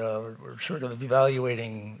and we're sort of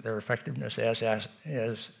evaluating their effectiveness as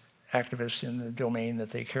activists in the domain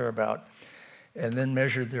that they care about, and then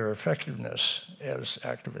measured their effectiveness as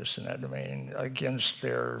activists in that domain against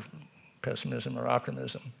their pessimism or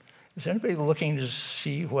optimism, is anybody looking to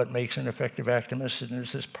see what makes an effective activist, and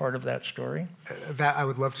is this part of that story? That I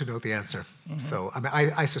would love to know the answer. So I mean,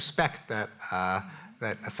 I suspect that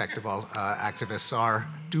that effective activists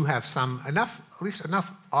do have at least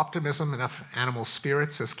enough optimism, enough animal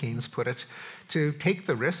spirits, as Keynes put it, to take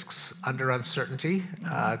the risks under uncertainty,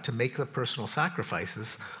 to make the personal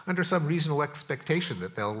sacrifices under some reasonable expectation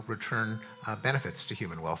that they'll return benefits to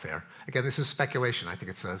human welfare. Again, this is speculation. I think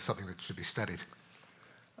it's something that should be studied.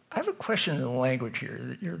 I have a question in the language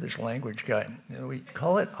here. You're this language guy. We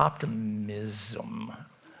call it optimism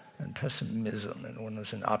and pessimism, and one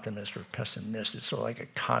is an optimist or pessimist. It's sort of like a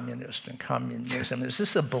communist and communism. Is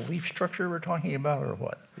this a belief structure we're talking about, or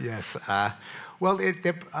what? Yes. Well,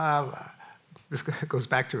 this goes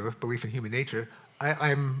back to a belief in human nature.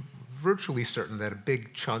 I'm virtually certain that a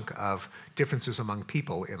big chunk of differences among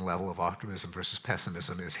people in level of optimism versus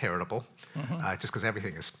pessimism is heritable, just because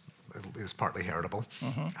everything is is partly heritable.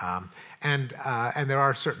 And there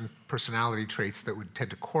are certain personality traits that would tend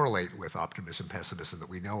to correlate with optimism, pessimism that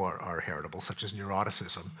we know are heritable, such as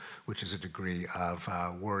neuroticism, which is a degree of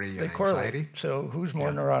worry and anxiety. Correlate. So who's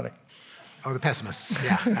more neurotic? Oh, the pessimists.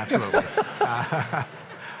 Yeah, absolutely.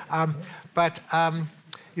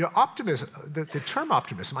 Optimism, the term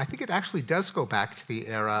optimism, I think it actually does go back to the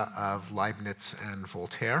era of Leibniz and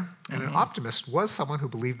Voltaire. And an optimist was someone who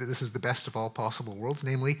believed that this is the best of all possible worlds,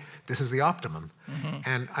 namely, this is the optimum.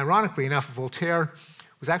 And ironically enough, Voltaire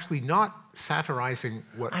was actually not satirizing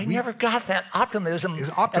what I never got that. Optimism is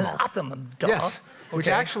optimal. And optimum, duh. Yes. Okay. Which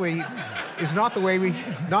actually is not the way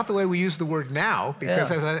we use the word now, because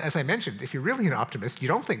as I mentioned, if you're really an optimist, you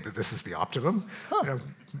don't think that this is the optimum.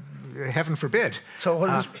 Heaven forbid. So what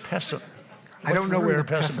is pessimism? I don't know where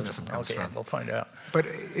pessimism comes from. Okay, we'll find out. But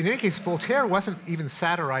in any case, Voltaire wasn't even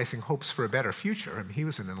satirizing hopes for a better future. I mean, he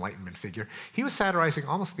was an Enlightenment figure. He was satirizing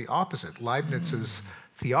almost the opposite, Leibniz's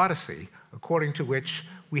theodicy, according to which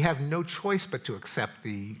we have no choice but to accept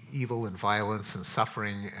the evil and violence and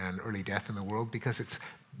suffering and early death in the world, because it's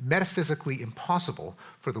metaphysically impossible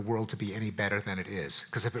for the world to be any better than it is.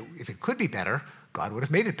 Because if it could be better, God would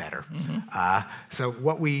have made it better. So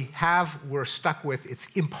what we have, we're stuck with. It's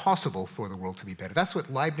impossible for the world to be better. That's what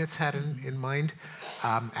Leibniz had in mind,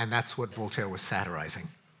 and that's what Voltaire was satirizing.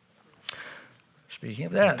 Speaking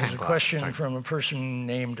of that, there's a question from a person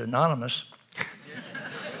named Anonymous,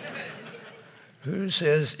 who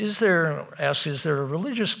says, is there a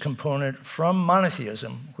religious component from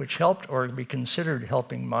monotheism which helped or be considered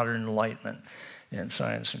helping modern enlightenment in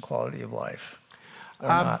science and quality of life, or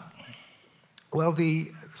not? Well,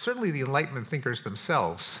 certainly the Enlightenment thinkers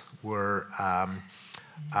themselves were,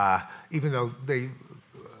 even though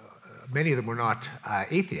many of them were not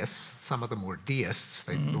atheists, some of them were deists.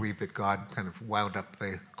 They believed that God kind of wound up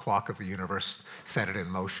the clock of the universe, set it in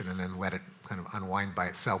motion, and then let it kind of unwind by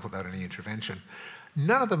itself without any intervention.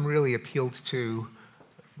 None of them really appealed to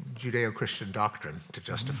Judeo-Christian doctrine to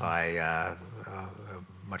justify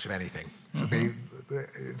much of anything. So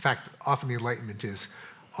in fact, often the Enlightenment is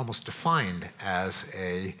almost defined as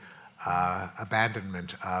a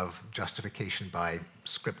abandonment of justification by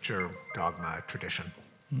scripture, dogma, tradition.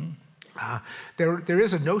 There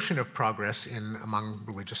is a notion of progress among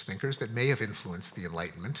religious thinkers that may have influenced the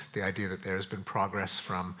Enlightenment, the idea that there has been progress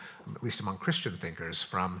from, at least among Christian thinkers,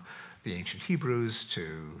 from the ancient Hebrews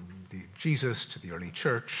to Jesus, to the early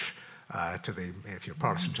church, if you're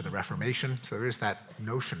Protestant, to the Reformation. So there is that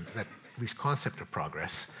notion, that at least concept of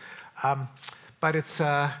progress. But it's...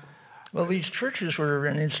 well, these churches were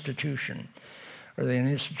an institution. Are they an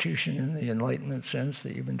institution in the Enlightenment sense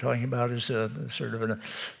that you've been talking about as a sort of an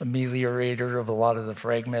ameliorator of a lot of the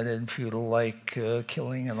fragmented, feudal-like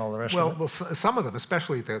killing and all the rest of it? Well, some of them,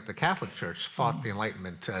 especially the Catholic Church, fought the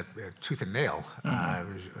Enlightenment tooth and nail.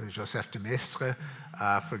 Joseph de Maistre,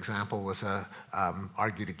 for example,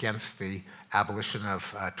 argued against the abolition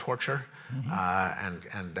of torture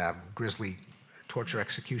and grisly torture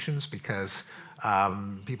executions, because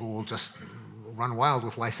people will just run wild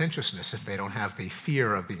with licentiousness if they don't have the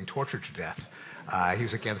fear of being tortured to death. He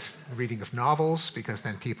was against reading of novels, because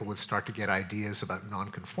then people would start to get ideas about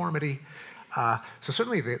nonconformity. So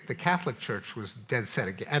certainly the Catholic Church was dead set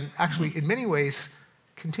again, and actually in many ways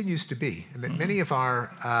continues to be. And that many of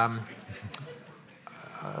our,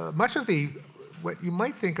 much of what you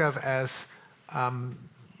might think of as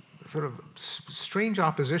sort of strange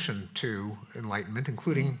opposition to Enlightenment,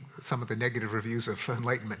 including some of the negative reviews of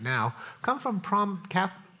Enlightenment now, come from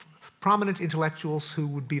prominent intellectuals who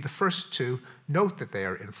would be the first to note that they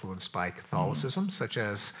are influenced by Catholicism, such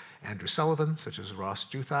as Andrew Sullivan, such as Ross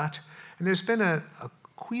Douthat. And there's been a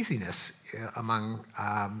queasiness among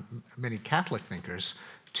many Catholic thinkers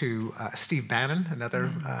to Steve Bannon, another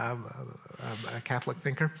Catholic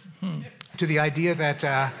thinker, to the idea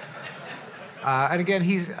that and again,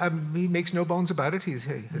 he makes no bones about it. He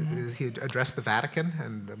addressed the Vatican,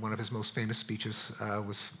 and one of his most famous speeches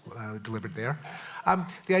was delivered there.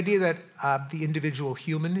 The idea that the individual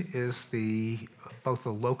human is both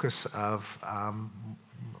the locus of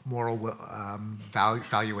moral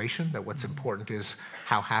valuation, that what's important is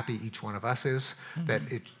how happy each one of us is, that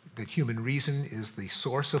human reason is the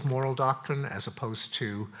source of moral doctrine, as opposed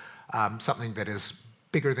to something that is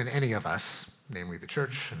bigger than any of us, namely the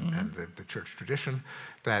church and the church tradition,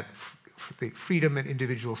 that the freedom and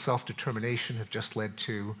individual self-determination have just led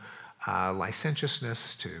to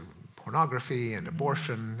licentiousness, to pornography and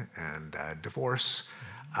abortion and divorce.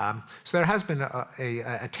 So there has been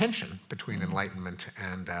a tension between Enlightenment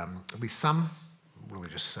and at least some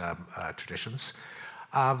religious traditions.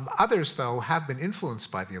 Others, though, have been influenced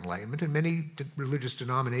by the Enlightenment, and many religious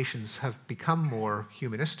denominations have become more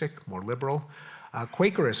humanistic, more liberal.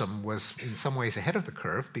 Quakerism was in some ways ahead of the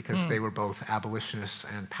curve because they were both abolitionists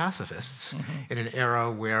and pacifists in an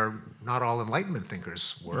era where not all Enlightenment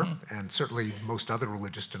thinkers were, and certainly most other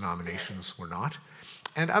religious denominations were not.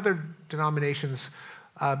 And other denominations,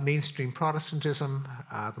 mainstream Protestantism,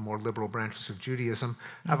 the more liberal branches of Judaism,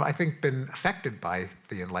 have, I think, been affected by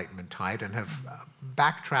the Enlightenment tide and have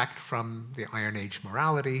backtracked from the Iron Age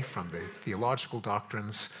morality, from the theological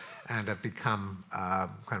doctrines, and have become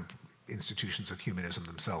kind of institutions of humanism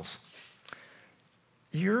themselves.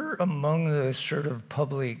 You're among the sort of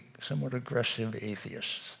public, somewhat aggressive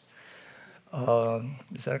atheists.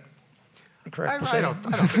 Is that correct to say? I don't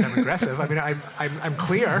think I'm aggressive. I mean, I'm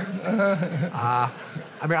clear. I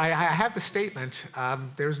have the statement,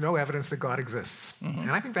 there's no evidence that God exists.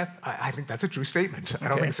 And I think that's a true statement. I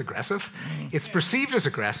don't think it's aggressive. It's perceived as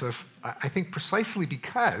aggressive, I think precisely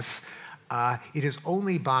because it is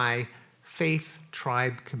only by faith,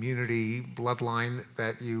 tribe, community, bloodline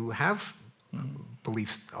that you have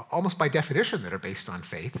beliefs, almost by definition, that are based on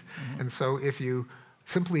faith. And so if you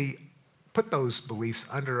simply put those beliefs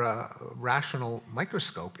under a rational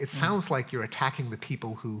microscope, it sounds like you're attacking the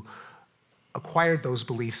people who acquired those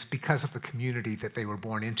beliefs because of the community that they were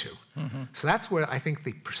born into. So that's where I think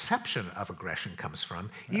the perception of aggression comes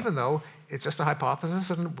from, even though it's just a hypothesis,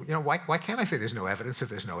 and why can't I say there's no evidence if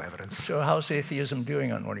there's no evidence? So how's atheism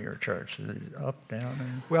doing on one of your charts? Is it up,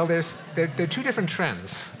 down? Well, there are two different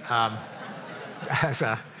trends.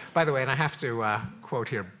 By the way, and I have to quote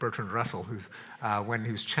here Bertrand Russell, who's when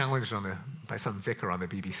he was challenged by some vicar on the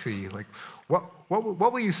BBC, like,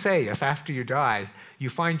 what will you say if after you die you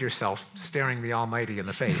find yourself staring the Almighty in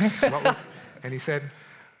the face? And he said,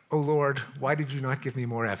 "Oh Lord, why did you not give me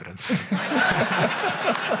more evidence?"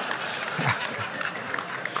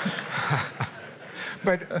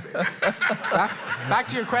 But back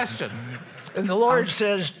to your question. And the Lord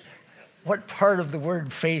says, what part of the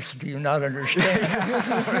word faith do you not understand?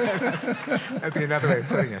 That'd be another way of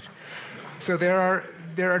putting it. So there are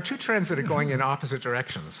two trends that are going in opposite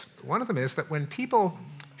directions. One of them is that when people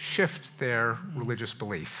shift their religious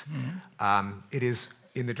belief, it is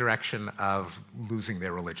in the direction of losing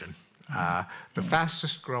their religion. The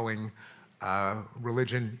fastest growing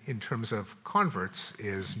religion in terms of converts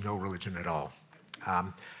is no religion at all.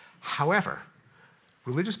 However,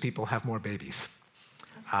 religious people have more babies.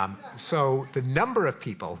 So the number of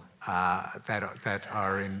people that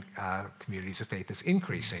are in communities of faith is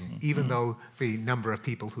increasing, even though the number of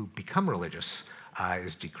people who become religious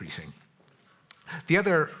is decreasing. The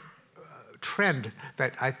other trend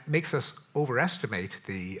that makes us overestimate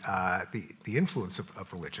the influence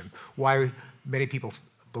of religion, why many people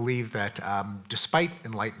believe that despite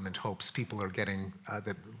Enlightenment hopes, people are getting,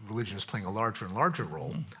 that religion is playing a larger and larger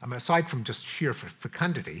role, aside from just sheer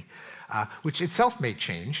fecundity, which itself may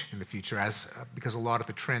change in the future because a lot of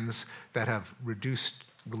the trends that have reduced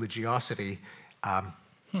religiosity,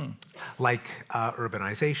 like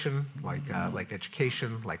urbanization, like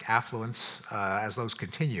education, like affluence, as those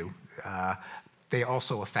continue, they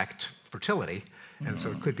also affect fertility. And so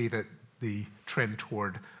it could be that the trend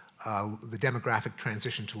toward the demographic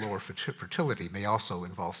transition to lower fertility may also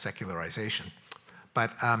involve secularization.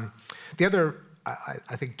 But the other,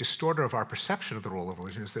 I think, distorter of our perception of the role of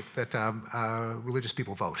religion is that religious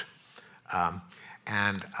people vote.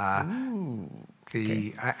 And a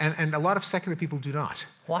lot of secular people do not.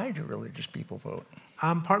 Why do religious people vote?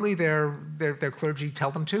 Partly their clergy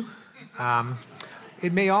tell them to.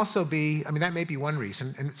 It may also be, that may be one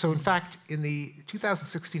reason. And so in fact, in the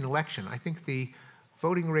 2016 election, I think the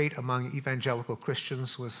voting rate among evangelical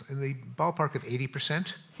Christians was in the ballpark of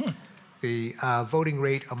 80%. The voting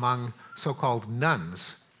rate among so-called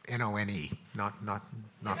nuns, N-O-N-E, not the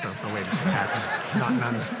ladies with hats, not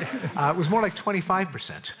nuns, was more like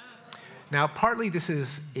 25%. Now, partly this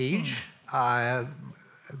is age.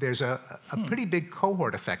 There's a pretty big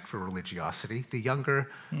cohort effect for religiosity. The younger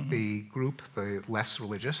the group, the less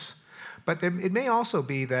religious. But it may also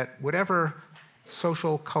be that whatever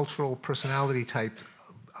social, cultural, personality type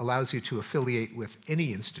allows you to affiliate with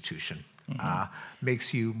any institution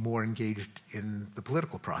makes you more engaged in the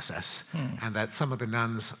political process, and that some of the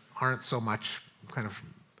nuns aren't so much kind of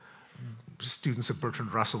students of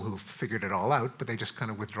Bertrand Russell who figured it all out, but they just kind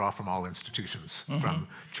of withdraw from all institutions, from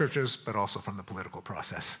churches, but also from the political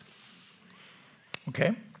process.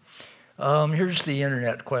 Okay. Here's the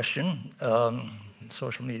internet question,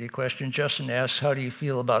 social media question. Justin asks, how do you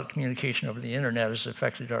feel about communication over the internet has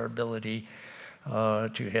affected our ability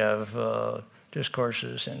to have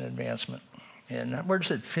discourses and advancement? And where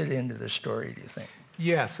does it fit into the story, do you think?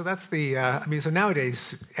 Yeah, so that's the, I mean, so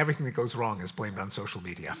nowadays, everything that goes wrong is blamed on social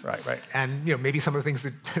media. Right, right. And, maybe some of the things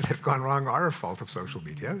that, that have gone wrong are a fault of social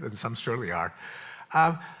media, and some surely are.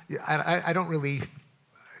 Yeah, I don't really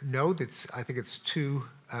know that, I think it's too,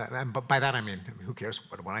 and by that I mean, who cares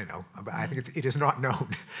what I know? But I think it is not known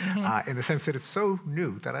in the sense that it's so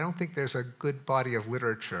new that I don't think there's a good body of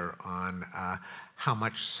literature on how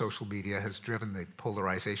much social media has driven the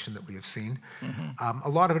polarization that we have seen. A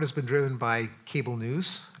lot of it has been driven by cable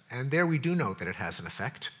news, and there we do know that it has an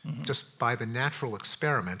effect, just by the natural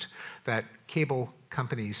experiment that cable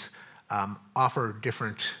companies offer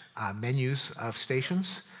different menus of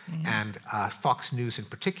stations, and Fox News in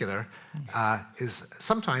particular is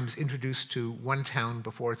sometimes introduced to one town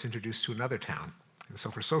before it's introduced to another town. And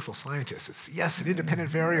so for social scientists, it's, yes, an independent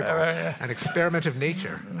variable, an experiment of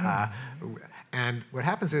nature. And what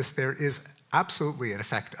happens is there is absolutely an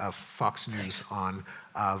effect of Fox News on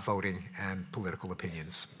voting and political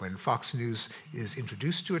opinions. When Fox News is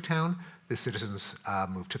introduced to a town, the citizens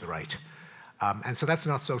move to the right. And so that's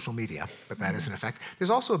not social media, but that is an effect. There's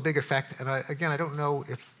also a big effect, and again, I don't know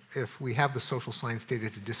if we have the social science data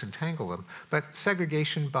to disentangle them, but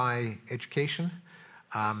segregation by education,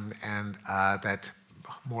 and that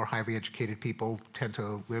more highly educated people tend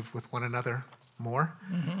to live with one another more.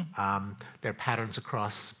 There are patterns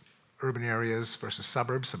across urban areas versus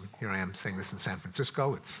suburbs. And here I am saying this in San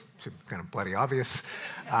Francisco. It's kind of bloody obvious.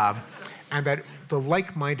 And that the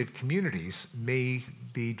like-minded communities may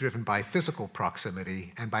be driven by physical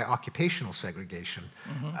proximity and by occupational segregation,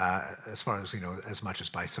 as far as, as much as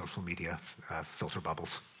by social media filter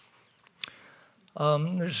bubbles.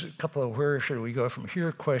 There's a couple of where should we go from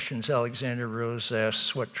here questions. Alexander Rose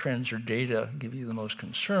asks, what trends or data give you the most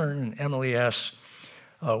concern? And Emily asks,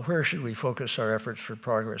 where should we focus our efforts for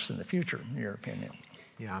progress in the future, in your opinion?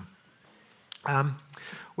 Yeah. And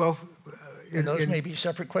those may be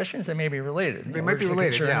separate questions. They may be related. They might be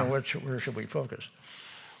related, yeah. Where should we focus?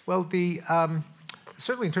 Well,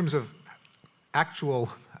 certainly in terms of actual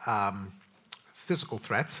physical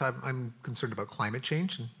threats, I'm concerned about climate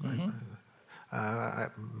change. And I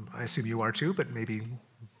assume you are too, but maybe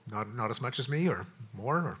not as much as me, or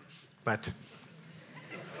more, but.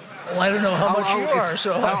 Well, I don't know how much you are,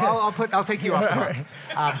 so I'll take you off the hook.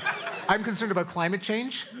 I'm concerned about climate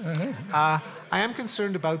change. I am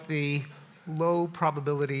concerned about the low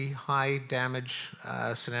probability, high damage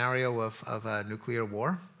scenario of a nuclear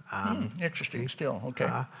war. Interesting still, okay.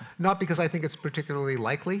 Not because I think it's particularly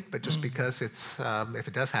likely, but just because it's, if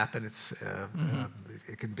it does happen,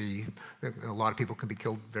 it can be, a lot of people can be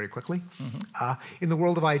killed very quickly. In the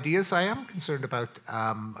world of ideas, I am concerned about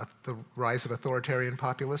the rise of authoritarian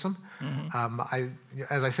populism.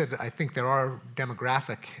 As I said, I think there are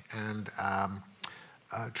demographic and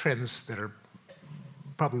trends that are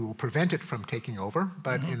probably will prevent it from taking over,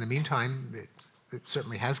 but in the meantime, it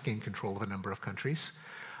certainly has gained control of a number of countries.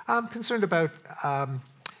 I'm concerned about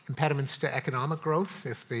impediments to economic growth.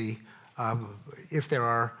 If there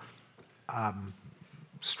are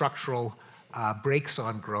structural brakes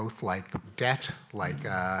on growth, like debt, like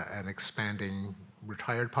an expanding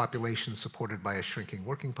retired population supported by a shrinking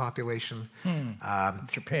working population.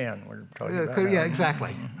 Japan, we're talking about. Yeah,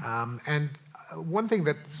 exactly. And one thing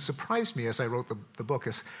that surprised me as I wrote the book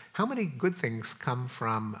is how many good things come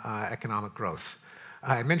from economic growth.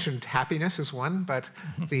 I mentioned happiness as one, but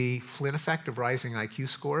the Flynn effect of rising IQ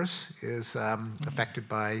scores is affected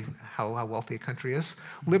by how wealthy a country is.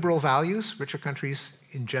 Liberal values, richer countries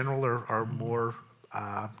in general are more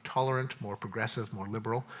tolerant, more progressive, more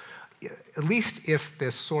liberal, at least if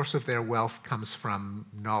the source of their wealth comes from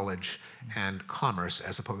knowledge and commerce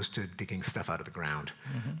as opposed to digging stuff out of the ground.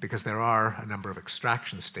 Because there are a number of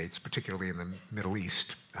extraction states, particularly in the Middle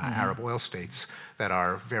East, Arab oil states, that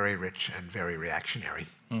are very rich and very reactionary.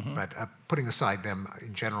 But putting aside them,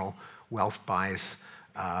 in general, wealth buys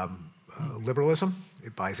liberalism,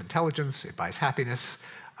 it buys intelligence, it buys happiness,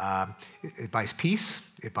 it buys peace,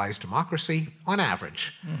 it buys democracy, on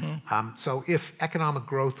average. So if economic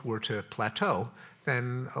growth were to plateau,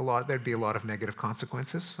 then there'd be a lot of negative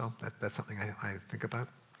consequences. So that's something I think about.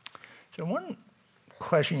 So one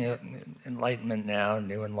question, Enlightenment now,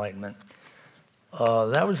 New Enlightenment.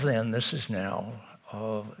 That was then, this is now.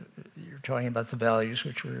 You're talking about the values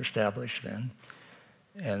which were established then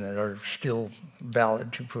and that are still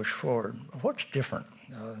valid to push forward. What's different?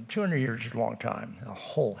 200 years is a long time. A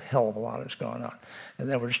whole hell of a lot has gone on. And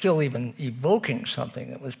that we're still even evoking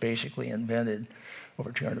something that was basically invented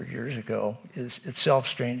over 200 years ago is itself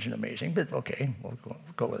strange and amazing, but okay, we'll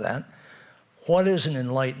go with that. What is an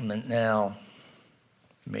enlightenment now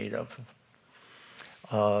made of?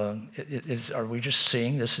 Are we just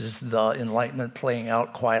seeing this is the Enlightenment playing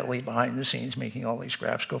out quietly behind the scenes, making all these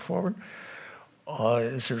graphs go forward?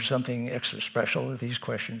 Is there something extra special that these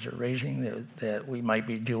questions are raising that we might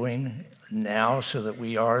be doing now so that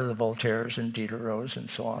we are the Voltaires and Diderots and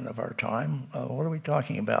so on of our time? What are we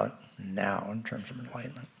talking about now in terms of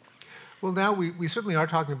Enlightenment? Well, now we certainly are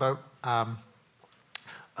talking about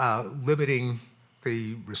limiting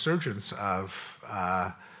the resurgence of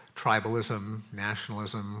tribalism,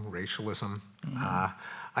 nationalism, racialism.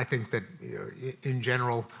 I think that in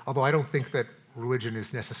general, although I don't think that religion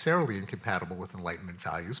is necessarily incompatible with Enlightenment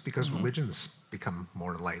values, because religions become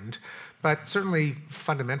more enlightened, but certainly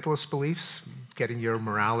fundamentalist beliefs, getting your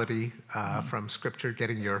morality from Scripture,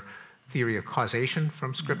 getting your theory of causation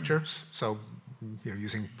from Scriptures, so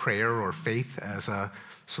using prayer or faith as a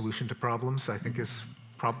solution to problems, I think is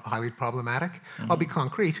highly problematic. I'll be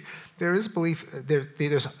concrete. There is belief,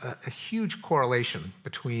 there's a huge correlation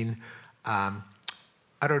between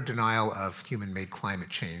utter denial of human-made climate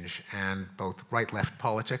change and both right-left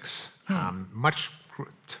politics, much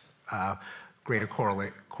greater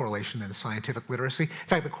correlation than scientific literacy. In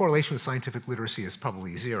fact, the correlation with scientific literacy is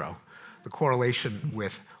probably zero. The correlation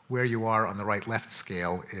with where you are on the right-left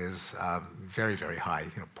scale is very, very high,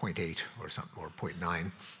 0.8 or something, or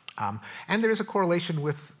 0.9. And there is a correlation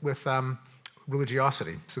with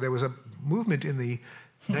religiosity. So there was a movement in the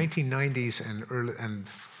 1990s and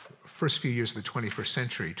first few years of the 21st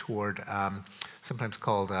century toward sometimes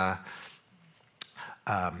called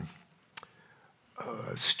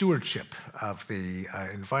stewardship of the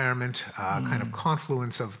environment, kind of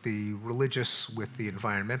confluence of the religious with the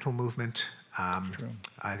environmental movement.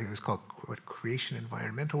 I think it was called creation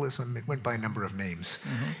environmentalism. It went by a number of names.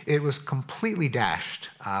 It was completely dashed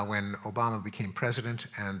when Obama became president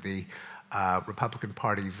and the Republican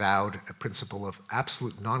Party vowed a principle of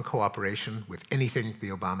absolute non-cooperation with anything the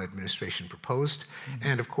Obama administration proposed.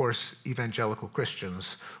 And of course, evangelical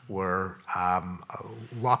Christians were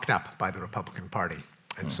locked up by the Republican Party.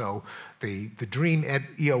 And so the dream,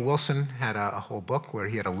 E.O. Wilson had a whole book where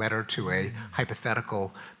he had a letter to a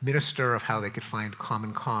hypothetical minister of how they could find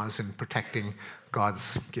common cause in protecting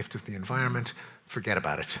God's gift of the environment. Forget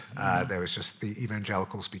about it. There was just the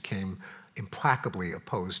evangelicals became implacably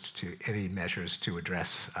opposed to any measures to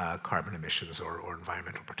address carbon emissions or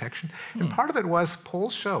environmental protection. And part of it was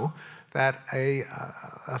polls show that a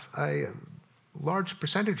large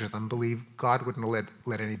percentage of them believe God wouldn't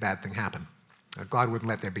let any bad thing happen. God wouldn't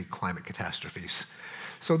let there be climate catastrophes.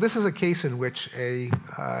 So this is a case in which a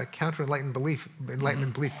counter-Enlightenment belief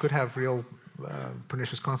could have real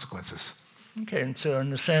pernicious consequences. Okay, and so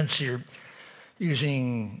in a sense, you're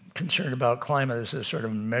using concern about climate as a sort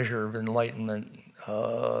of measure of enlightenment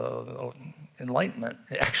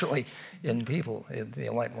actually in people, in the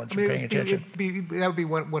enlightened ones who are paying attention. That would be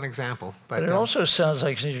one example. But it also sounds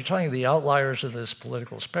like, since you're talking the outliers of this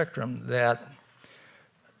political spectrum, that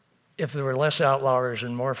if there were less outliers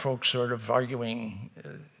and more folks sort of arguing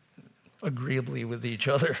agreeably with each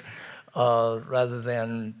other, rather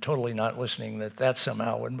than totally not listening, that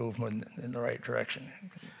somehow would move in the right direction.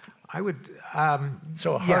 I would.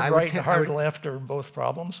 So hard right and hard left are both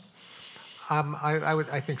problems?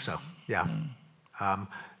 I think so. Yeah.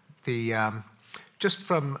 Just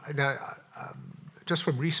from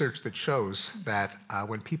research that shows that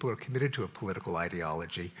when people are committed to a political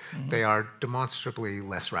ideology, they are demonstrably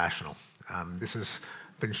less rational. This has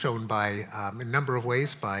been shown by in a number of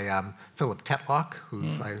ways by Philip Tetlock, who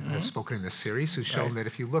has spoken in this series, who's shown that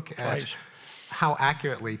if you look at how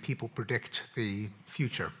accurately people predict the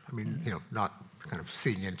future, I mean, not kind of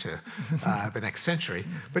seeing into the next century,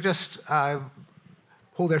 but just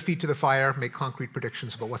hold their feet to the fire, make concrete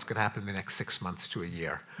predictions about what's going to happen in the next 6 months to a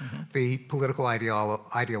year. The political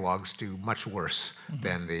ideologues do much worse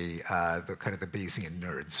than the kind of the Bayesian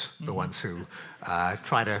nerds, the ones who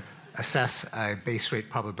try to assess a base rate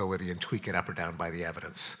probability and tweak it up or down by the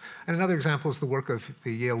evidence. And another example is the work of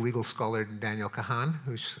the Yale legal scholar Daniel Kahan,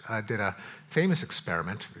 who did a famous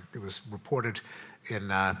experiment. It was reported in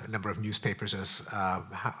a number of newspapers as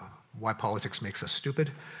why politics makes us stupid,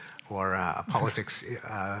 or politics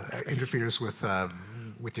interferes with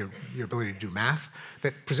your ability to do math,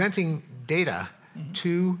 that presenting data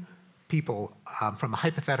to people from a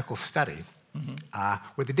hypothetical study,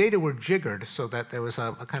 where the data were jiggered so that there was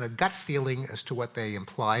a kind of gut feeling as to what they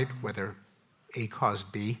implied, whether A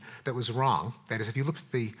caused B, that was wrong. That is, if you looked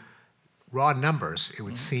at the raw numbers, it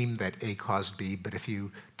would seem that A caused B, but if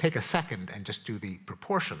you take a second and just do the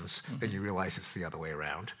proportions, then you realize it's the other way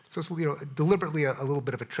around. So it's deliberately a little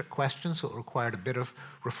bit of a trick question, so it required a bit of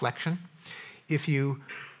reflection. If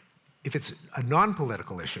it's a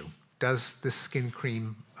non-political issue, does this skin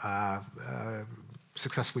cream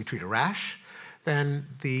successfully treat a rash, then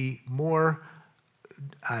the more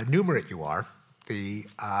numerate you are, the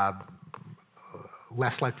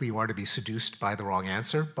less likely you are to be seduced by the wrong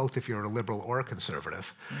answer, both if you're a liberal or a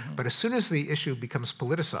conservative. But as soon as the issue becomes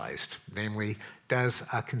politicized, namely, does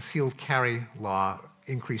a concealed carry law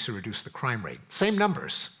increase or reduce the crime rate? Same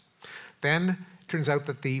numbers. Then it turns out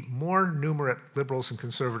that the more numerate liberals and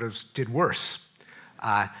conservatives did worse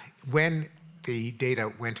when the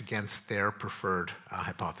data went against their preferred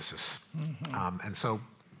hypothesis. And so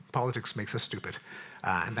politics makes us stupid.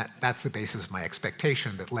 And that's the basis of my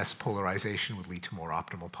expectation that less polarization would lead to more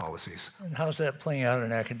optimal policies. And how's that playing out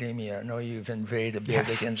in academia? I know you've inveighed a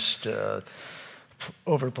bit against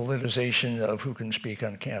over-politicization of who can speak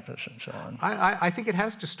on campus and so on. I think it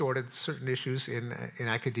has distorted certain issues in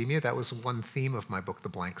academia. That was one theme of my book, The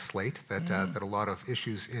Blank Slate, that, that a lot of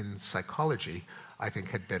issues in psychology, I think,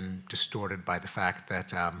 had been distorted by the fact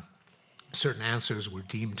that certain answers were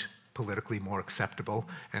deemed politically more acceptable,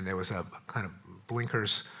 and there was a kind of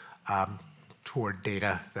blinkers toward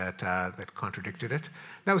data that contradicted it.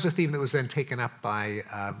 That was a theme that was then taken up by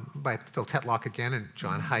Phil Tetlock again and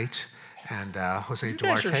John Haidt and Jose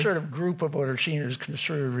Duarte. You guys are sort of group of what are seen as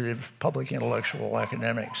conservative public intellectual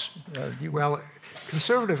academics. Well,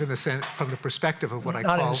 conservative in the sense, from the perspective of what I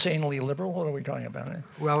call... Not insanely liberal? What are we talking about?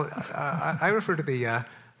 Well, I refer to the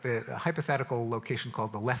hypothetical location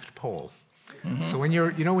called the left pole. So when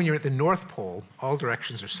you're, when you're at the North Pole, all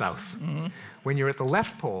directions are south. When you're at the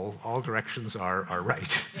left pole, all directions are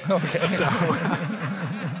right. Okay.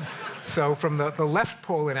 So from the left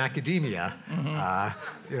pole in academia,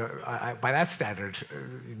 by that standard,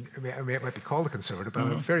 it might be called a conservative, but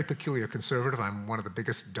I'm a very peculiar conservative. I'm one of the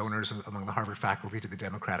biggest donors among the Harvard faculty to the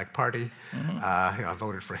Democratic Party. I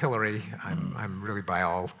voted for Hillary. I'm really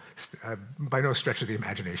by no stretch of the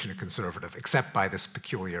imagination a conservative, except by this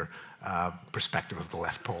peculiar perspective of the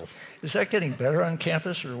left pole. Is that getting better on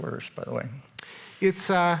campus or worse, by the way? It's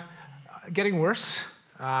getting worse.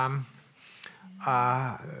 The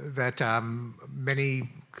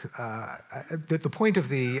point of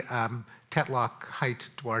the Tetlock, Haidt,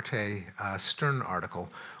 Duarte, Stern article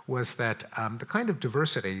was that the kind of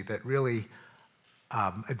diversity that really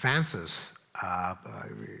advances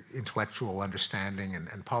intellectual understanding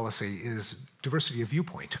and policy is diversity of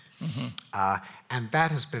viewpoint. And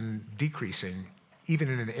that has been decreasing even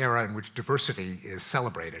in an era in which diversity is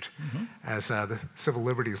celebrated. As the civil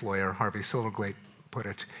liberties lawyer Harvey Silverglate put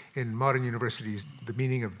it, in modern universities, the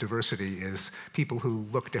meaning of diversity is people who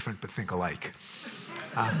look different but think alike.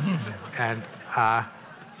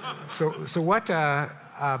 So what the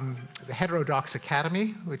Heterodox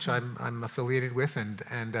Academy, which I'm affiliated with, and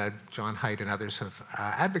John Haidt and others have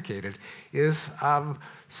advocated, is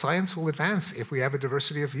science will advance if we have a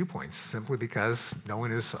diversity of viewpoints, simply because no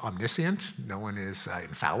one is omniscient, no one is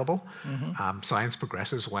infallible. Science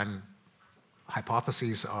progresses when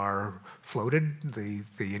hypotheses are floated,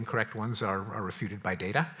 the incorrect ones are refuted by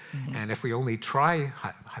data. And if we only try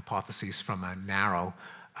hypotheses from a narrow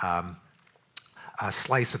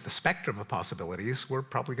slice of the spectrum of possibilities, we're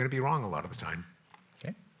probably going to be wrong a lot of the time.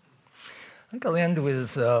 Okay. I think I'll end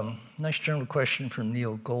with a nice general question from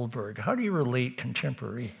Neil Goldberg. How do you relate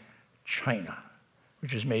contemporary China,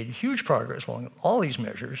 which has made huge progress along all these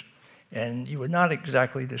measures, and you would not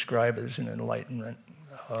exactly describe it as an Enlightenment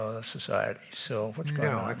society? So what's going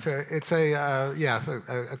on? It's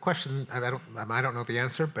a question. I don't know the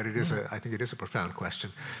answer, but it is I think it is a profound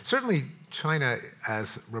question. Certainly, China,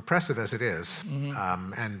 as repressive as it is,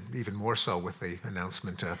 and even more so with the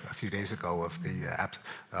announcement a few days ago of the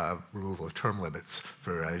removal of term limits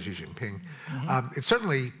for Xi Jinping, it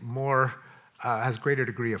certainly has greater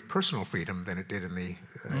degree of personal freedom than it did in the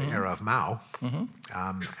era of Mao,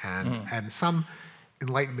 and some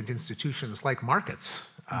Enlightenment institutions like markets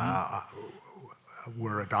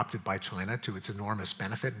were adopted by China to its enormous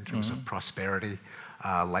benefit in terms of prosperity,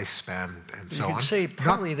 lifespan, and so on. You could say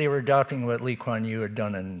partly they were adopting what Lee Kuan Yew had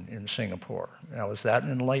done in Singapore. Now, was that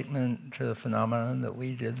an Enlightenment phenomenon that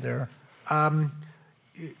Lee did there?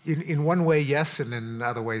 In one way, yes, and in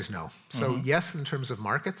other ways, no. So yes, in terms of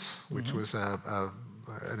markets, which was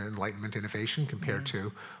an Enlightenment innovation compared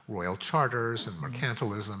to royal charters and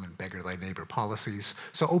mercantilism and beggar thy neighbor policies.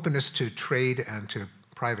 So openness to trade and to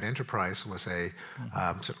private enterprise was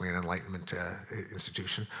certainly an Enlightenment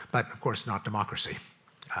institution, but of course not democracy,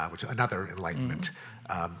 which is another Enlightenment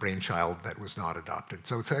brainchild that was not adopted.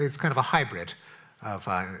 So it's kind of a hybrid of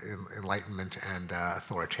Enlightenment and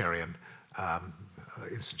authoritarian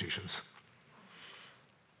institutions.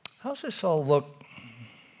 How's this all look,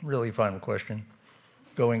 really final question,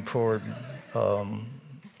 going forward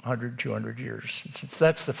 100, 200 years.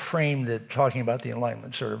 That's the frame that talking about the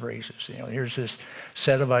Enlightenment sort of raises. Here's this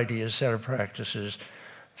set of ideas, set of practices,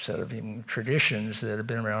 set of even traditions that have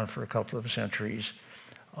been around for a couple of centuries.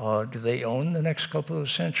 Do they own the next couple of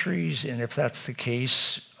centuries? And if that's the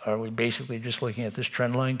case, are we basically just looking at this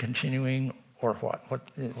trend line continuing, or what?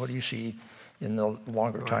 What do you see in the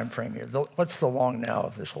longer time frame here? What's the long now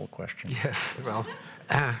of this whole question? Yes, well,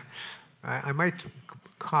 I might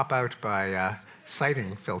cop out by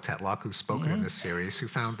citing Phil Tetlock, who's spoken in this series, who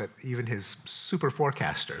found that even his super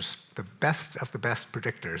forecasters, the best of the best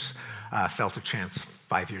predictors, felt a chance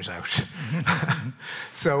 5 years out.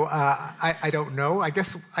 So I don't know. I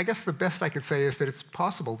guess the best I could say is that it's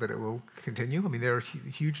possible that it will continue. I mean, there are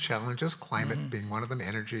huge challenges, climate being one of them,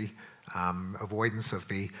 energy, avoidance of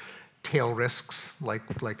the tail risks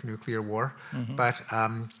like nuclear war. But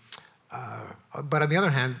on the other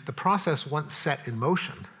hand, the process once set in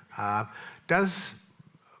motion does,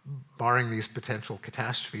 barring these potential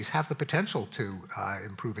catastrophes, have the potential to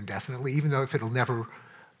improve indefinitely, even though if it'll never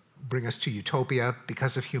bring us to utopia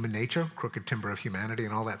because of human nature, crooked timber of humanity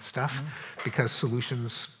and all that stuff, because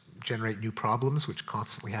solutions generate new problems which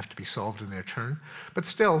constantly have to be solved in their turn. But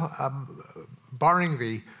still, barring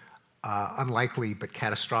the unlikely but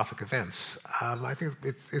catastrophic events, I think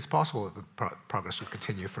it's possible that the progress will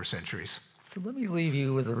continue for centuries. So let me leave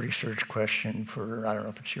you with a research question for, I don't know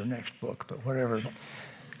if it's your next book, but whatever.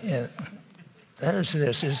 And that is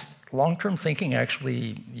this: is long-term thinking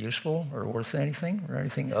actually useful or worth anything, or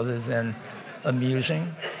anything other than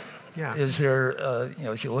amusing? Yeah. Is there,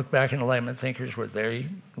 if you look back in Enlightenment thinkers, were they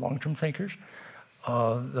long-term thinkers?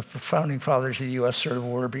 The founding fathers of the U.S. sort of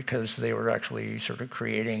were, because they were actually sort of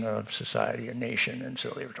creating a society, a nation, and so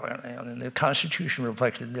they were talking, and the Constitution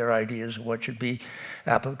reflected their ideas of what should be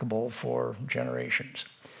applicable for generations.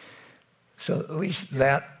 So at least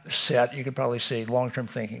that set, you could probably say long-term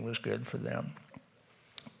thinking was good for them.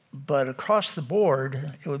 But across the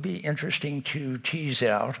board, it would be interesting to tease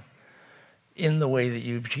out, in the way that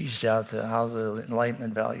you've teased out how the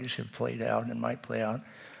Enlightenment values have played out and might play out,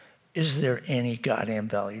 is there any goddamn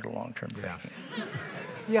value to long-term thinking?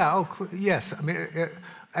 Yeah, yes. I mean,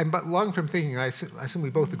 but long-term thinking, I assume we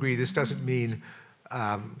both agree, this doesn't mean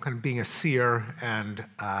kind of being a seer and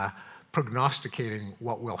prognosticating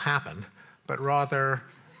what will happen, but rather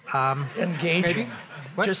engaging.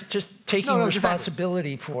 Just taking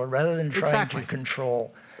responsibility for, rather than trying to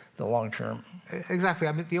control the long term. Exactly.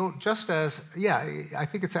 I mean, I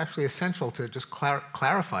think it's actually essential to just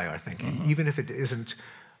clarify our thinking, even if it isn't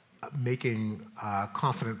making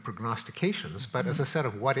confident prognostications, but as a set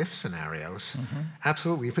of what-if scenarios.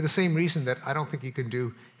 Absolutely. For the same reason that I don't think you can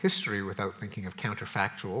do history without thinking of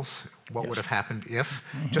counterfactuals. What would have happened if?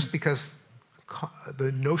 Just because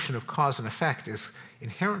the notion of cause and effect is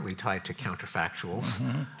inherently tied to counterfactuals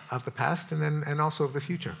of the past and also of the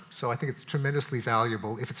future. So I think it's tremendously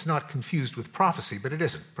valuable if it's not confused with prophecy, but it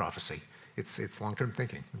isn't prophecy. It's long-term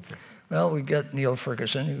thinking. Well, we got Neil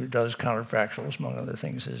Ferguson, who does counterfactuals, among other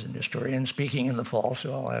things, as an historian, speaking in the fall,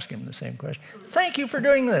 so I'll ask him the same question. Thank you for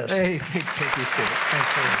doing this. Hey, thank you, Steve.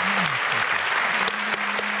 Thanks very much. Thank you.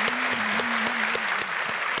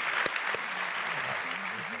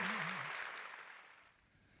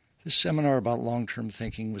 This seminar about long-term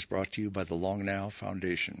thinking was brought to you by the Long Now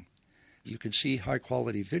Foundation. You can see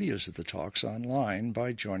high-quality videos of the talks online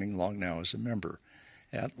by joining Long Now as a member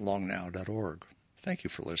at longnow.org. Thank you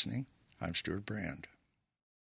for listening. I'm Stuart Brand.